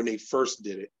time when they first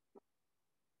did it.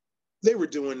 They were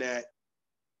doing that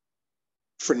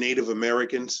for Native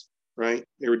Americans, right?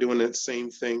 They were doing that same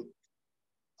thing.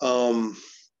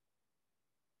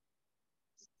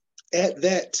 At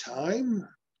that time,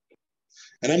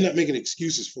 and I'm not making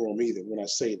excuses for them either when I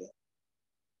say that.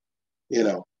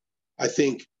 I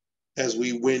think as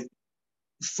we went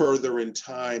further in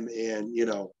time and, you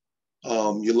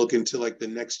look into like the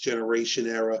next generation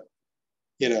era,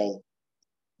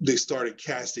 they started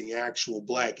casting actual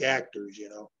Black actors,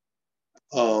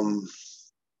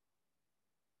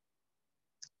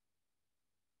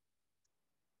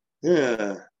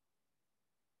 Yeah,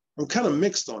 I'm kind of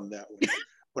mixed on that one.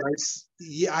 But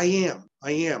I am.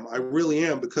 I really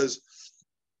am, because,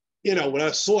 when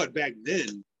I saw it back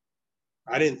then,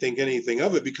 I didn't think anything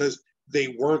of it because they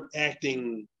weren't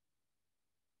acting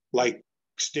like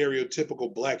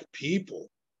stereotypical Black people.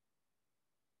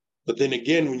 But then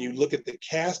again, when you look at the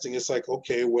casting, it's like,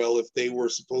 okay, well, if they were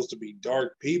supposed to be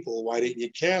dark people, why didn't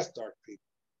you cast dark people?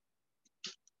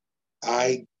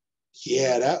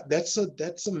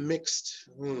 That's a mixed.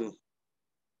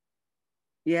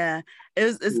 Yeah,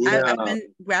 I've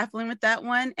been grappling with that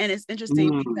one, and it's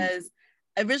interesting because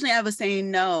originally I was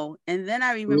saying no, and then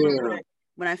I remember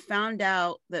when I found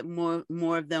out that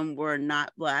more of them were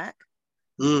not Black,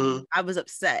 I was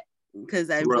upset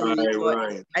because I really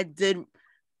thought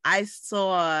I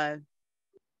saw.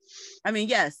 I mean,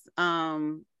 yes,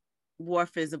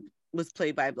 Worf was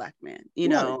played by a Black man,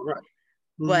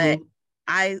 but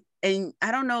I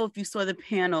don't know if you saw the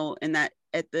panel in that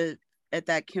at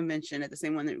that convention, at the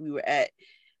same one that we were at,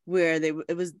 where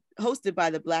it was hosted by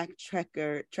the Black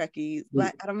Trekkies,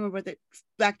 I don't remember what the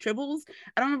Black Tribbles.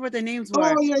 I don't remember what their names were.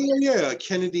 Oh yeah.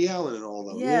 Kennedy Allen and all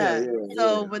them. Yeah.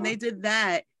 So when they did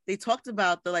that, they talked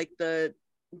about the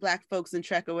Black folks in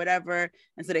Trek or whatever,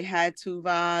 and so they had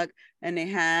Tuvok, and they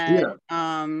had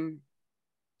and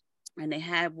they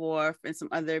had Worf and some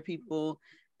other people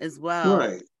as well.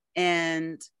 Right.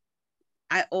 And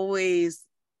I always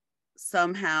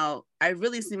I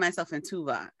really see myself in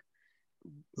Tuvok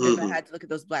if I had to look at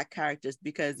those Black characters,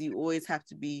 because you always have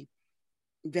to be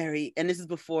very, and this is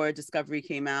before Discovery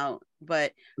came out,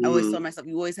 but I always saw myself,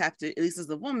 you always have to, at least as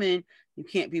a woman, you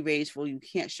can't be rageful, you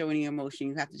can't show any emotion,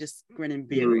 you have to just grin and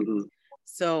bear it.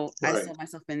 So I saw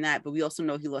myself in that, but we also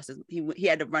know he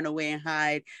had to run away and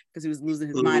hide because he was losing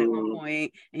his mind at one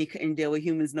point, and he couldn't deal with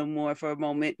humans no more for a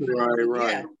moment.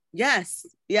 Right. Yeah.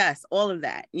 Yes, all of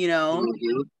that,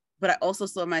 But I also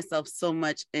saw myself so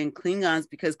much in Klingons,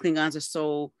 because Klingons are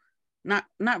so not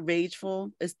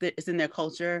rageful. It's in their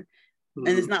culture. And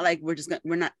it's not like it's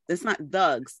not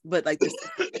thugs, but like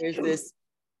there's this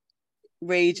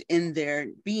rage in their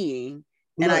being.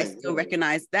 And I still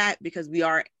recognize that, because we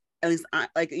are, at least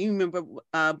like you remember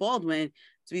Baldwin,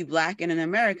 to be Black and in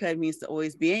America, it means to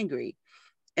always be angry.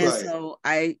 And so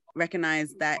I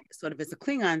recognize that sort of as a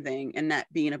Klingon thing, and that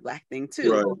being a Black thing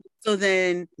too. So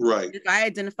then if I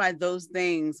identify those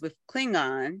things with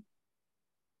Klingon,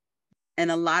 and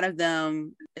a lot of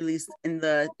them, at least in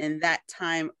that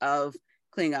time of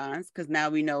Klingons, because now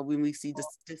we know when we see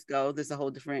Disco, there's a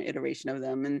whole different iteration of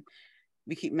them, and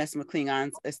we keep messing with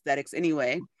Klingons aesthetics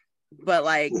anyway. But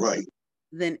like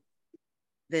then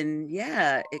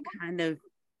yeah, it kind of,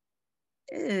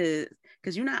 is,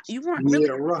 because you weren't really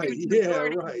Yeah, right. considering the Yeah,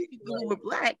 majority of right. people who were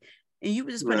Black, and you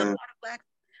were just putting a Right. lot of Black.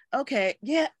 Okay,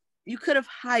 yeah, you could have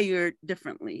hired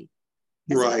differently.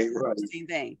 And so that's Right, an right. interesting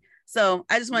thing. So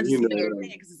I just wanted to You see your know,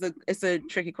 opinion because it's a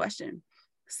tricky question.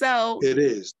 So it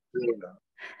is. Yeah.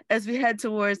 as we head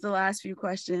towards the last few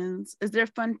questions, is there a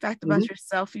fun fact Mhm. about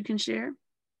yourself you can share?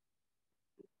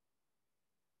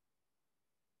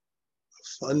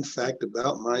 Fun fact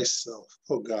about myself.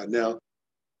 Oh God, now,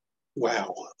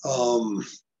 wow.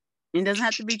 It doesn't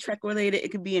have to be Trek related.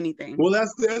 It could be anything. Well,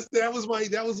 that was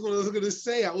what I was gonna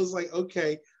say. I was like,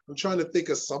 okay, I'm trying to think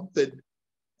of something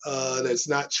that's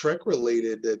not Trek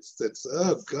related. That's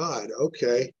oh God,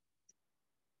 okay.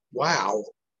 Wow.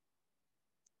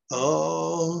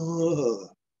 Oh,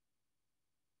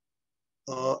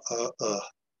 uh, uh, uh.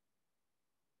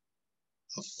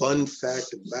 A fun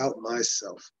fact about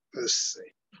myself. Let's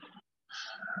see.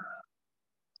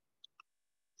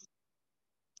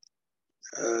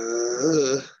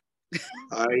 Uh,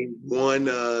 I won.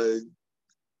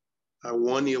 I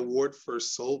won the award for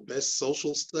best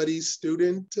social studies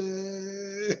student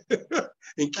in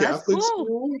That's Catholic cool.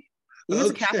 school. You went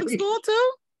to Okay. Catholic school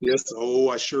too? Yes. Oh,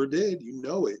 I sure did. You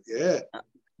know it. Yeah.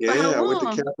 For how Yeah. I went to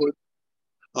long? Catholic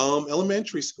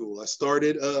elementary school. I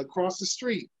started across the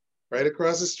street, right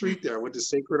across the street there. I went to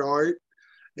Sacred Heart,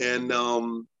 and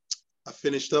I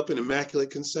finished up in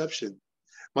Immaculate Conception.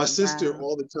 My sister, Wow.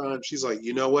 all the time, she's like,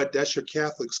 you know what? That's your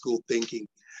Catholic school thinking.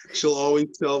 She'll always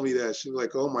tell me that. She's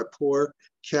like, oh, my poor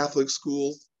Catholic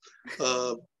school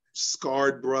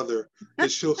scarred brother.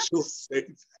 And she'll say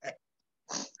that.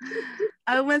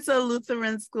 I went to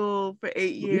Lutheran school for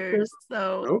 8 years,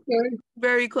 so Okay.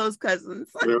 very close cousins.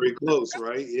 Very close,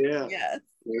 right? Yeah. Yes,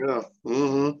 Yeah.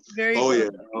 Mm-hmm. very Oh close yeah.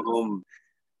 cousins.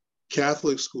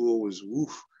 Catholic school was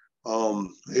woof.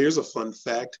 Here's a fun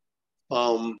fact.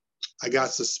 Um, I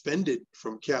got suspended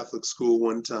from Catholic school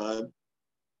one time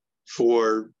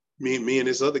for me and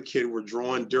this other kid were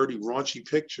drawing dirty, raunchy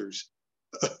pictures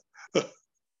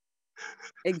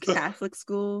In Catholic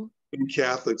school. in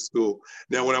Catholic school.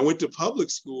 Now, when I went to public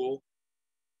school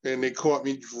and they caught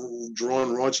me drawing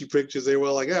raunchy pictures, they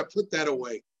were like, "Yeah, put that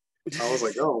away." I was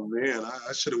like, "Oh man,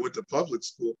 I should have went to public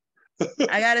school."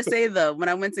 I gotta say though, when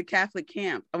I went to Catholic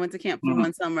camp, I went to camp for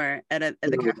one summer at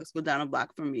the Catholic school down the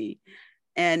block from me,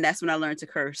 and that's when I learned to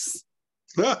curse.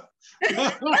 Of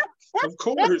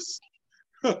course.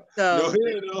 No, So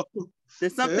yeah, no.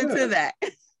 there's something Yeah. to that. Yeah,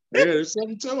 there's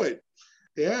something to it.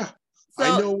 Yeah.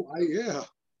 I So know. Yeah.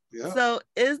 Yeah. so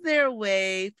is there a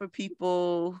way for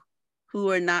people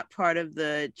who are not part of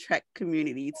the Trek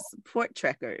community to support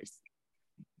Trekkers?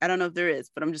 I don't know if there is,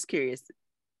 but I'm just curious.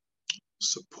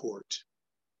 Support.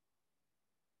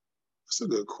 That's a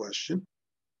good question.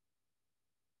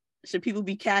 Should people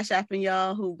be cash apping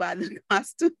y'all who buy the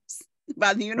costumes,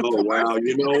 buy the Oh uniforms? wow.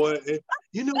 You know what?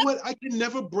 You know what? I could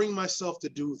never bring myself to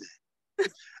do that.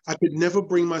 I could never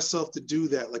bring myself to do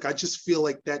that. Like I just feel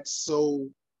like that's not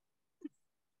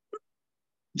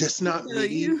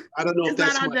me. I don't know if It's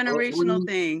not that's our my generational upbringing.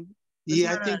 thing. It's Yeah,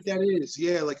 I not us. think that is.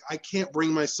 Yeah, like I can't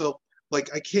bring myself,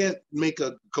 like I can't make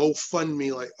a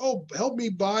GoFundMe like, oh, help me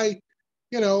buy,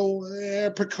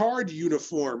 a Picard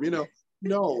uniform,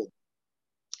 No.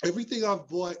 Everything I've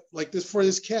bought, like this for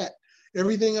this cat,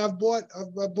 everything I've bought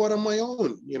on my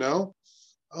own.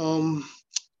 Um,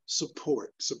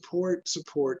 support.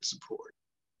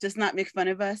 Just not make fun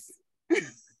of us.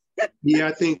 Yeah,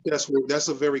 I think that's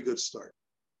a very good start.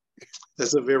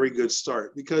 That's a very good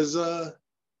start because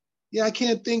yeah, I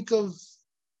can't think of.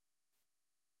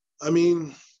 I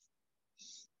mean,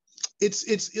 it's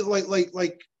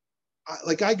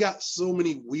like I got so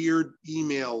many weird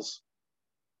emails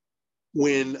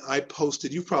when I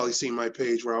posted. You've probably seen my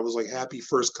page where I was like, "Happy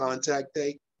First Contact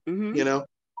Day," Mm-hmm.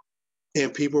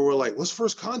 And people were like, "What's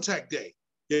First Contact Day?"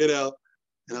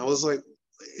 And I was like,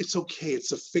 "It's okay.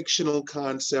 It's a fictional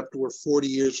concept. Where 40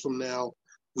 years from now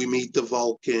we meet the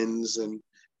Vulcans, and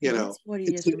It's 40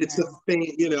 years from it's a now.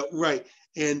 thing, right?"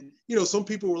 And some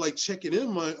people were like checking in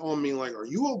on me, like, "Are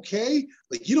you okay?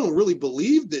 Like, you don't really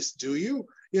believe this, do you?"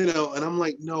 And I'm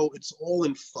like, "No, it's all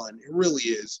in fun. It really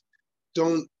is.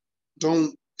 Don't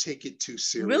take it too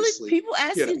Really? seriously." People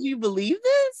ask you, do you believe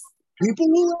this? People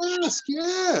will ask,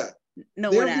 yeah. No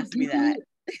one There'll be asked me people. that.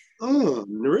 Oh,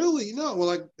 really? No. Well,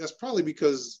 like that's probably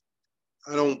because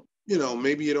I don't,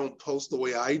 maybe you don't post the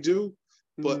way I do,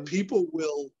 but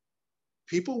Mm-hmm.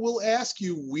 people will ask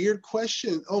you weird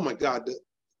questions. Oh my God.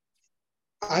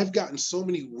 I've gotten so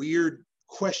many weird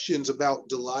questions about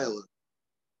Delilah.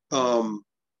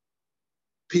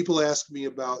 People ask me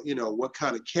about, what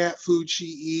kind of cat food she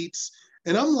eats.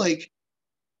 And I'm like,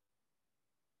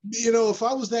 if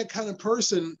I was that kind of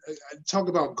person, talk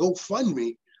about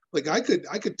GoFundMe, like I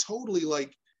could totally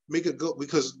like make a go,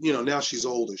 because now she's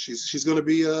older. She's going to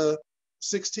be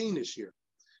 16 this year,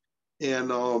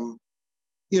 and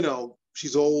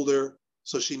she's older,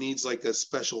 so she needs like a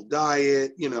special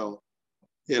diet.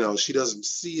 She doesn't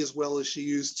see as well as she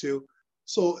used to.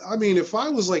 So I mean, if I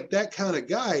was like that kind of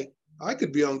guy, I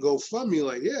could be on GoFundMe,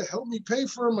 like, yeah, help me pay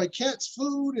for my cat's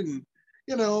food, and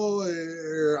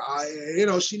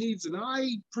she needs an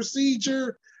eye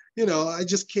procedure. I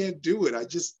just can't do it.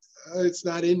 It's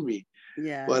not in me.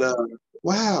 Yeah. But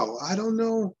wow, I don't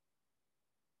know.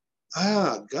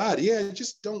 God, yeah,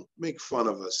 just don't make fun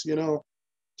of us.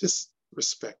 Just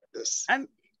respect us.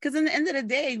 Because in the end of the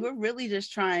day, we're really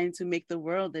just trying to make the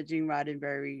world that Gene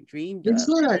Roddenberry dreamed of.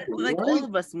 Exactly, like right? all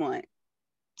of us want.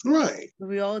 Right.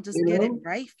 We all just get it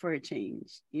right for a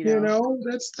change. I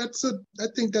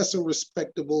think that's a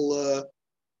respectable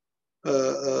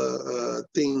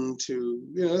thing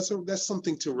to, that's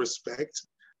something to respect.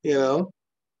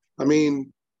 I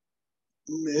mean,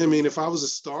 if I was a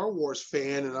Star Wars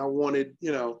fan and I wanted,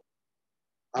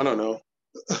 I don't know,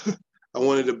 I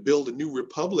wanted to build a new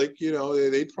republic,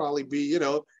 they'd probably be,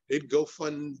 they'd go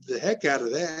fund the heck out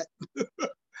of that.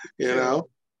 True.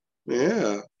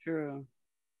 Yeah. True.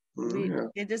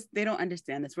 They don't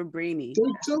understand this. We're brainy.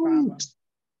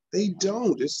 They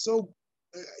don't. It's so,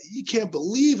 you can't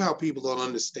believe how people don't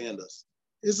understand us.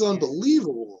 It's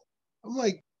unbelievable. I'm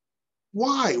like,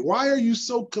 why? Why are you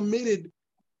so committed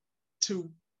to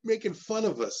making fun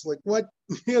of us? Like, what?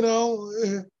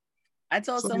 I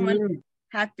told someone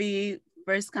happy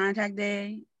first contact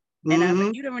day, and I was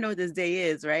like, you don't even know what this day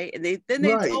is, right? And they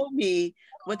told me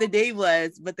what the day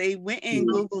was, but they went and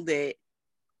Googled it,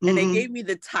 and they gave me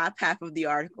the top half of the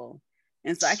article.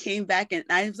 And so I came back and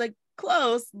I was like,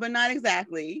 close, but not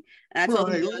exactly. And I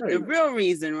told them the real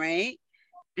reason, right?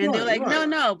 And they're like,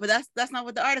 no, but that's not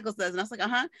what the article says. And I was like,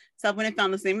 So I went and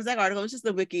found the same exact article. It was just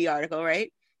a wiki article,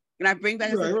 right? And I bring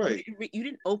back, you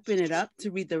didn't open it up to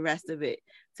read the rest of it,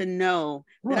 to know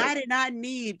that I did not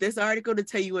need this article to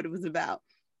tell you what it was about.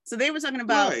 So they were talking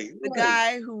about the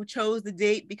guy who chose the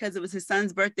date because it was his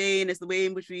son's birthday, and it's the way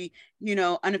in which we,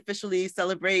 unofficially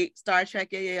celebrate Star Trek,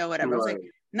 whatever. I was like,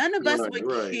 none of us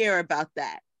would care about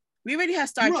that. We already have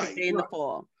Star Trek Day in the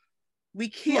fall. We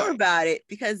care about it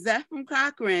because Zefram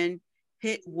Cochrane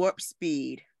hit warp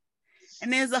speed.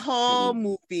 And there's a whole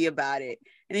movie about it.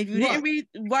 And if you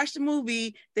didn't watch the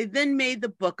movie, they then made the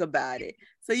book about it.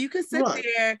 So you can sit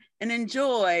there and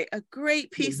enjoy a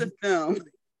great piece of film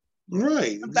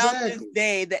about this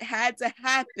day that had to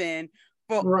happen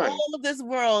for all of this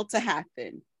world to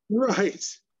happen. Right.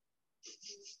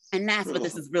 And that's what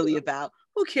this is really about.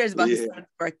 Who cares about his son's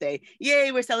birthday?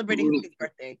 Yay, we're celebrating his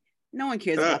birthday. No one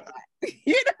cares about that.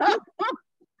 Oh,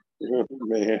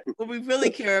 man. What we really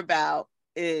care about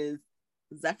is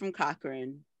Zefram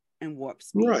Cochrane and warp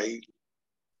speed. Right.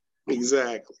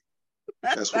 Exactly.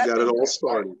 That's what got it all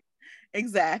started.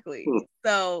 Exactly.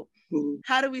 So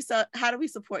how do we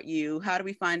support you? How do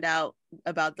we find out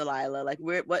about Delilah? Like,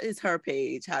 what is her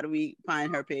page? How do we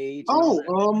find her page?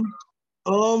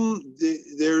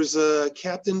 There's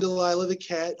Captain Delilah the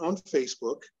Cat on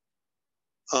Facebook,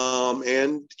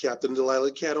 and Captain Delilah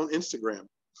the Cat on Instagram.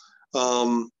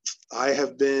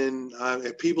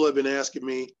 People have been asking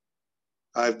me.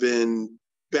 I've been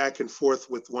back and forth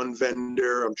with one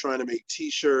vendor. I'm trying to make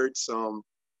T-shirts. Oh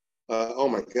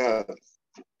my God.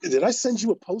 Did I send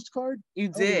you a postcard? You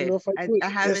did. I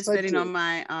have it sitting on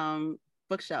my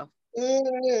bookshelf.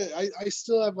 Yeah, I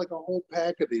still have like a whole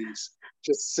pack of these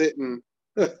just sitting.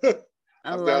 I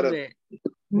love it.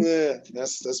 Yeah,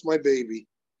 that's my baby.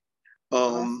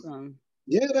 Awesome.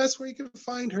 Yeah, that's where you can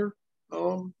find her.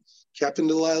 Captain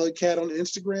Delilah Cat on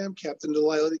Instagram, Captain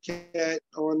Delilah the Cat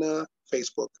on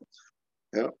Facebook.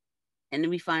 Yeah. And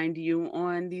we find you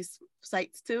on these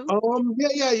sites too?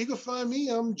 Yeah, you can find me.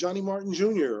 I'm Johnny Martin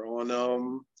Jr.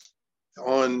 on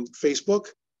Facebook,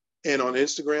 and on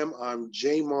Instagram, I'm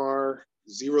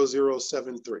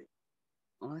JMar0073.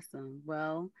 Awesome.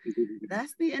 Well,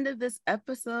 that's the end of this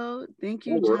episode. Thank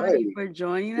you, Johnny, for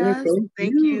joining us.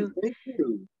 Thank you,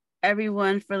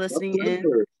 everyone, for listening in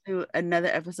to another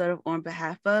episode of On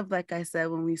Behalf of. Like I said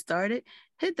when we started,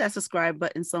 hit that subscribe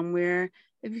button somewhere.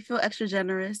 If you feel extra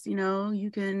generous,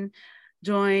 you can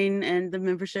join and the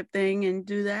membership thing and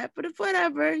do that. But if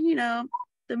whatever,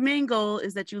 the main goal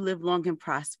is that you live long and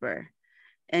prosper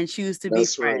and choose to be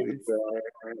friends.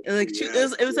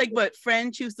 It was like, what,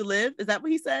 friend choose to live? Is that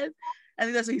what he says? I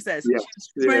think that's what he says.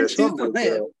 Friend choose to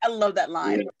live. I love that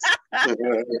line.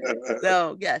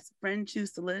 So yes, friend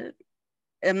choose to live.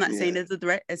 I'm not saying it's a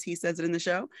threat as he says it in the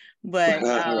show, but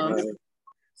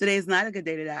Today is not a good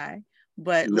day to die,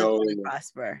 but No. live and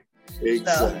prosper.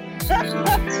 Exactly.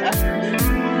 So.